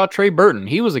cared about Trey Burton.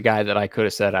 He was a guy that I could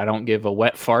have said I don't give a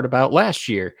wet fart about last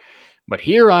year. But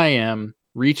here I am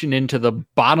reaching into the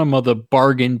bottom of the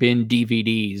bargain bin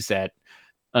DVDs at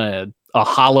a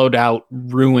hollowed out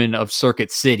ruin of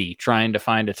Circuit City trying to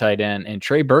find a tight end. And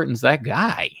Trey Burton's that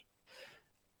guy.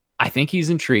 I think he's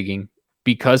intriguing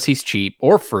because he's cheap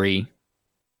or free.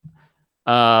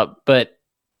 But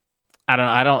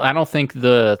I don't think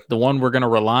the one we're going to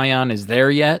rely on is there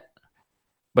yet.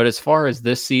 But as far as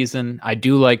this season, I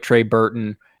do like Trey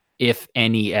Burton, if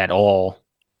any at all.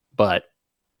 But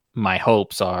my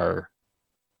hopes are,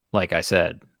 like I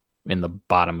said, in the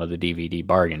bottom of the DVD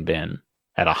bargain bin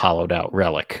at a hollowed out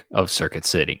relic of Circuit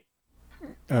City.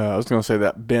 I was going to say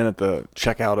that bin at the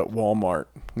checkout at Walmart.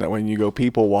 That when you go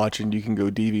people watching, you can go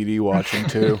DVD watching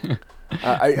too.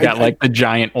 Got the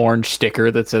giant orange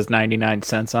sticker that says 99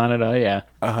 cents on it. Oh yeah.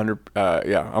 100.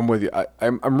 Yeah, I'm with you.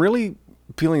 I'm really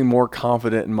feeling more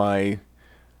confident in my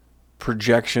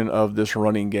projection of this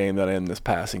running game than I am this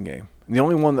passing game. And the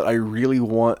only one that I really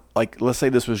want, like, let's say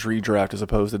this was redraft as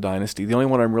opposed to dynasty. The only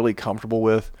one I'm really comfortable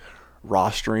with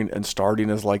rostering and starting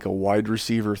as like a wide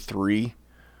receiver 3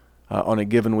 on a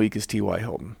given week is T.Y.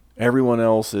 Hilton. Everyone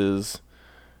else is,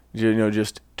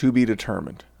 just to be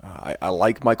determined. I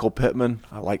like Michael Pittman.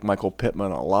 I like Michael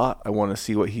Pittman a lot. I want to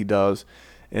see what he does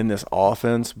in this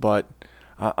offense, but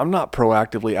I'm not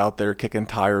proactively out there kicking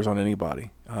tires on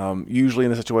anybody. Usually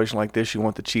in a situation like this, you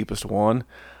want the cheapest one.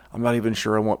 I'm not even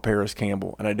sure I want Paris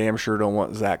Campbell, and I damn sure don't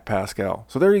want Zach Pascal.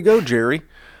 So there you go, Jerry.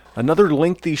 Another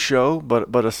lengthy show,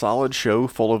 but a solid show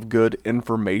full of good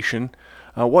information.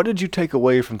 What did you take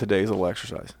away from today's little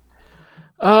exercise?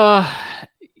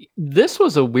 This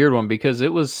was a weird one because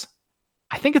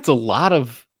I think it's a lot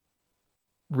of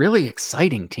really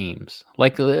exciting teams.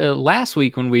 Like last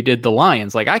week when we did the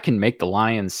Lions, like I can make the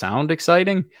Lions sound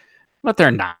exciting, but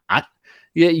they're not.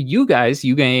 Yeah, you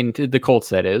gained the Colts,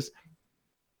 that is.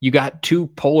 You got 2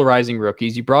 polarizing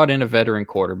rookies. You brought in a veteran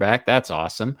quarterback. That's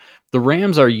awesome. The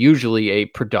Rams are usually a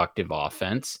productive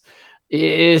offense.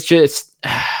 It's just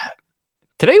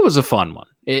today was a fun one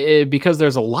because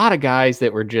there's a lot of guys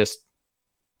that were just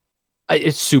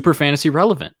it's super fantasy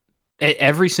relevant at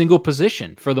every single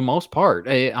position for the most part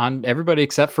on everybody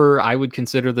except for I would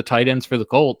consider the tight ends for the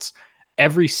Colts.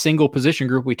 Every single position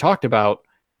group we talked about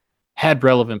had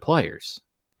relevant players.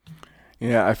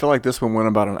 Yeah, I feel like this one went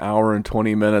about an hour and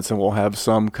 20 minutes, and we'll have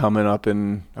some coming up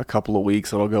in a couple of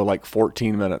weeks. It'll go like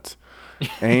 14 minutes.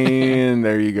 And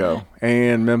there you go.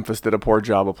 And Memphis did a poor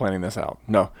job of planning this out.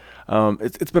 No,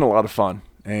 it's been a lot of fun.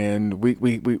 And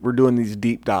we're doing these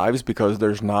deep dives because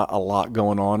there's not a lot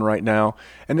going on right now.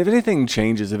 And if anything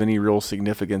changes of any real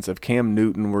significance, if Cam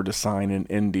Newton were to sign in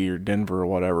Indy or Denver or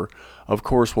whatever, of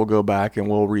course we'll go back and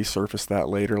we'll resurface that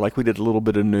later, like we did a little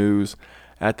bit of news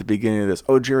at the beginning of this.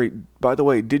 Oh, Jerry, by the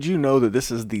way, did you know that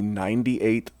this is the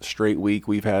 98th straight week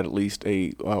we've had at least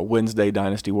a Wednesday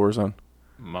Dynasty Warzone?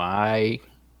 My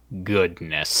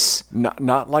goodness.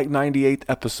 Not like 98th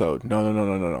episode.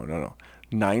 No.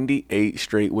 98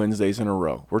 straight Wednesdays in a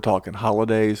row. We're talking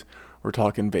holidays. We're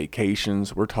talking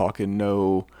vacations. We're talking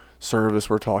no service.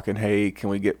 We're talking, hey, can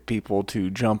we get people to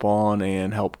jump on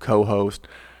and help co-host?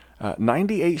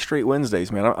 98 straight Wednesdays,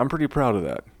 man. I'm pretty proud of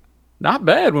that. Not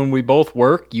bad when we both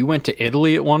work. You went to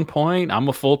Italy at one point. I'm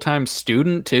a full-time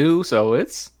student too, so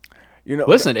it's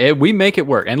listen, we make it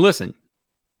work. And listen,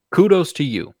 kudos to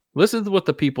you. Listen to what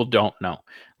the people don't know.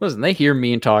 Listen, they hear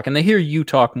me talk, and they hear you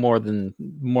talk more than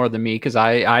me because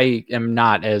I am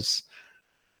not as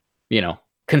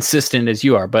consistent as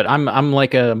you are. But I'm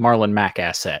like a Marlon Mack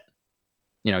asset.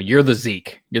 You're the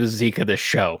Zeke. You're the Zeke of this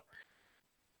show,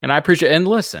 and I appreciate. And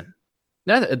listen,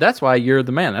 that's why you're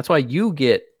the man. That's why you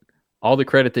get all the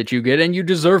credit that you get, and you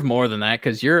deserve more than that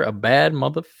because you're a bad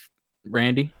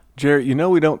Randy. Jerry,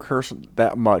 we don't curse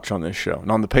that much on this show.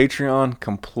 And on the Patreon,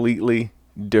 completely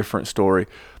different story.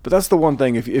 But that's the one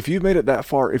thing. If you've made it that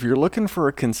far, if you're looking for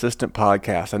a consistent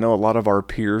podcast, I know a lot of our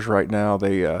peers right now,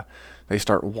 they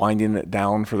start winding it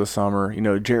down for the summer.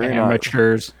 Jerry and I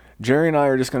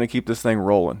are just going to keep this thing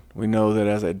rolling. We know that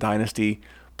as a Dynasty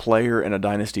player and a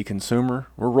Dynasty consumer,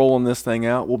 we're rolling this thing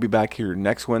out. We'll be back here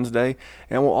next Wednesday,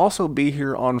 and we'll also be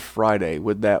here on Friday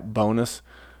with that bonus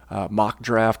mock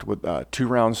draft with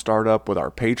 2-round startup with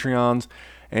our Patreons.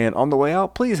 And on the way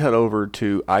out, please head over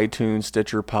to iTunes,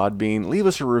 Stitcher, Podbean, leave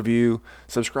us a review,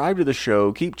 subscribe to the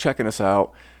show, keep checking us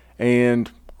out. And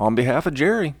on behalf of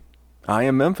Jerry, I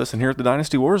am Memphis, and here at the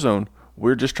Dynasty Warzone,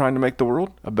 we're just trying to make the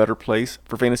world a better place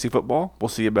for fantasy football. We'll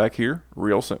see you back here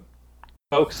real soon.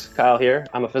 Folks, Kyle here.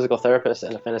 I'm a physical therapist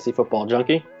and a fantasy football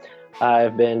junkie.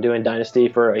 I've been doing Dynasty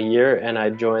for a year, and I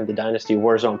joined the Dynasty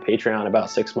Warzone Patreon about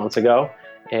 6 months ago.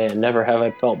 And never have I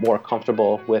felt more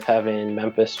comfortable with having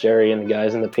Memphis, Jerry, and the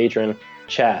guys in the Patreon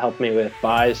chat help me with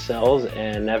buys, sells,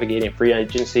 and navigating free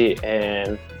agency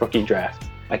and rookie draft.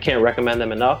 I can't recommend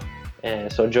them enough.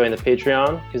 And so join the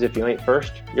Patreon, because if you ain't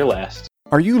first, you're last.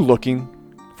 Are you looking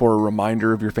for a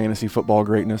reminder of your fantasy football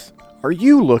greatness? Are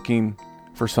you looking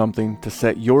for something to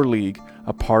set your league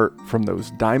apart from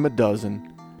those dime a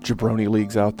dozen jabroni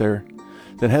leagues out there?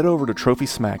 Then head over to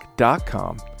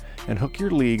TrophySmack.com and hook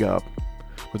your league up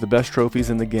with the best trophies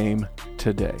in the game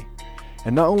today.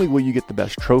 And not only will you get the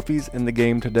best trophies in the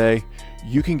game today,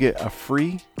 you can get a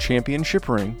free championship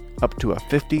ring up to a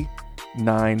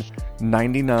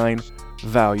 $59.99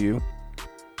 value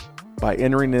by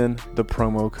entering in the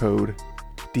promo code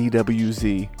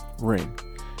DWZRing.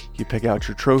 You pick out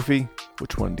your trophy,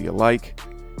 which one do you like?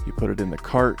 You put it in the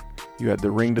cart, you add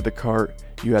the ring to the cart,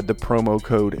 you add the promo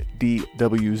code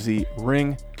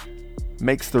DWZRing,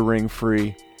 makes the ring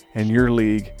free, and your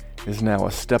league is now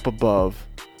a step above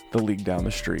the league down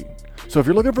the street. So if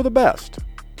you're looking for the best,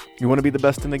 you want to be the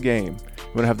best in the game, you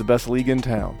want to have the best league in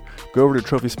town, go over to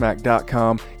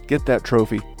TrophySmack.com, get that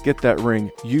trophy, get that ring,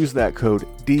 use that code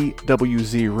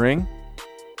DWZRing,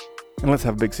 and let's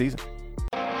have a big season.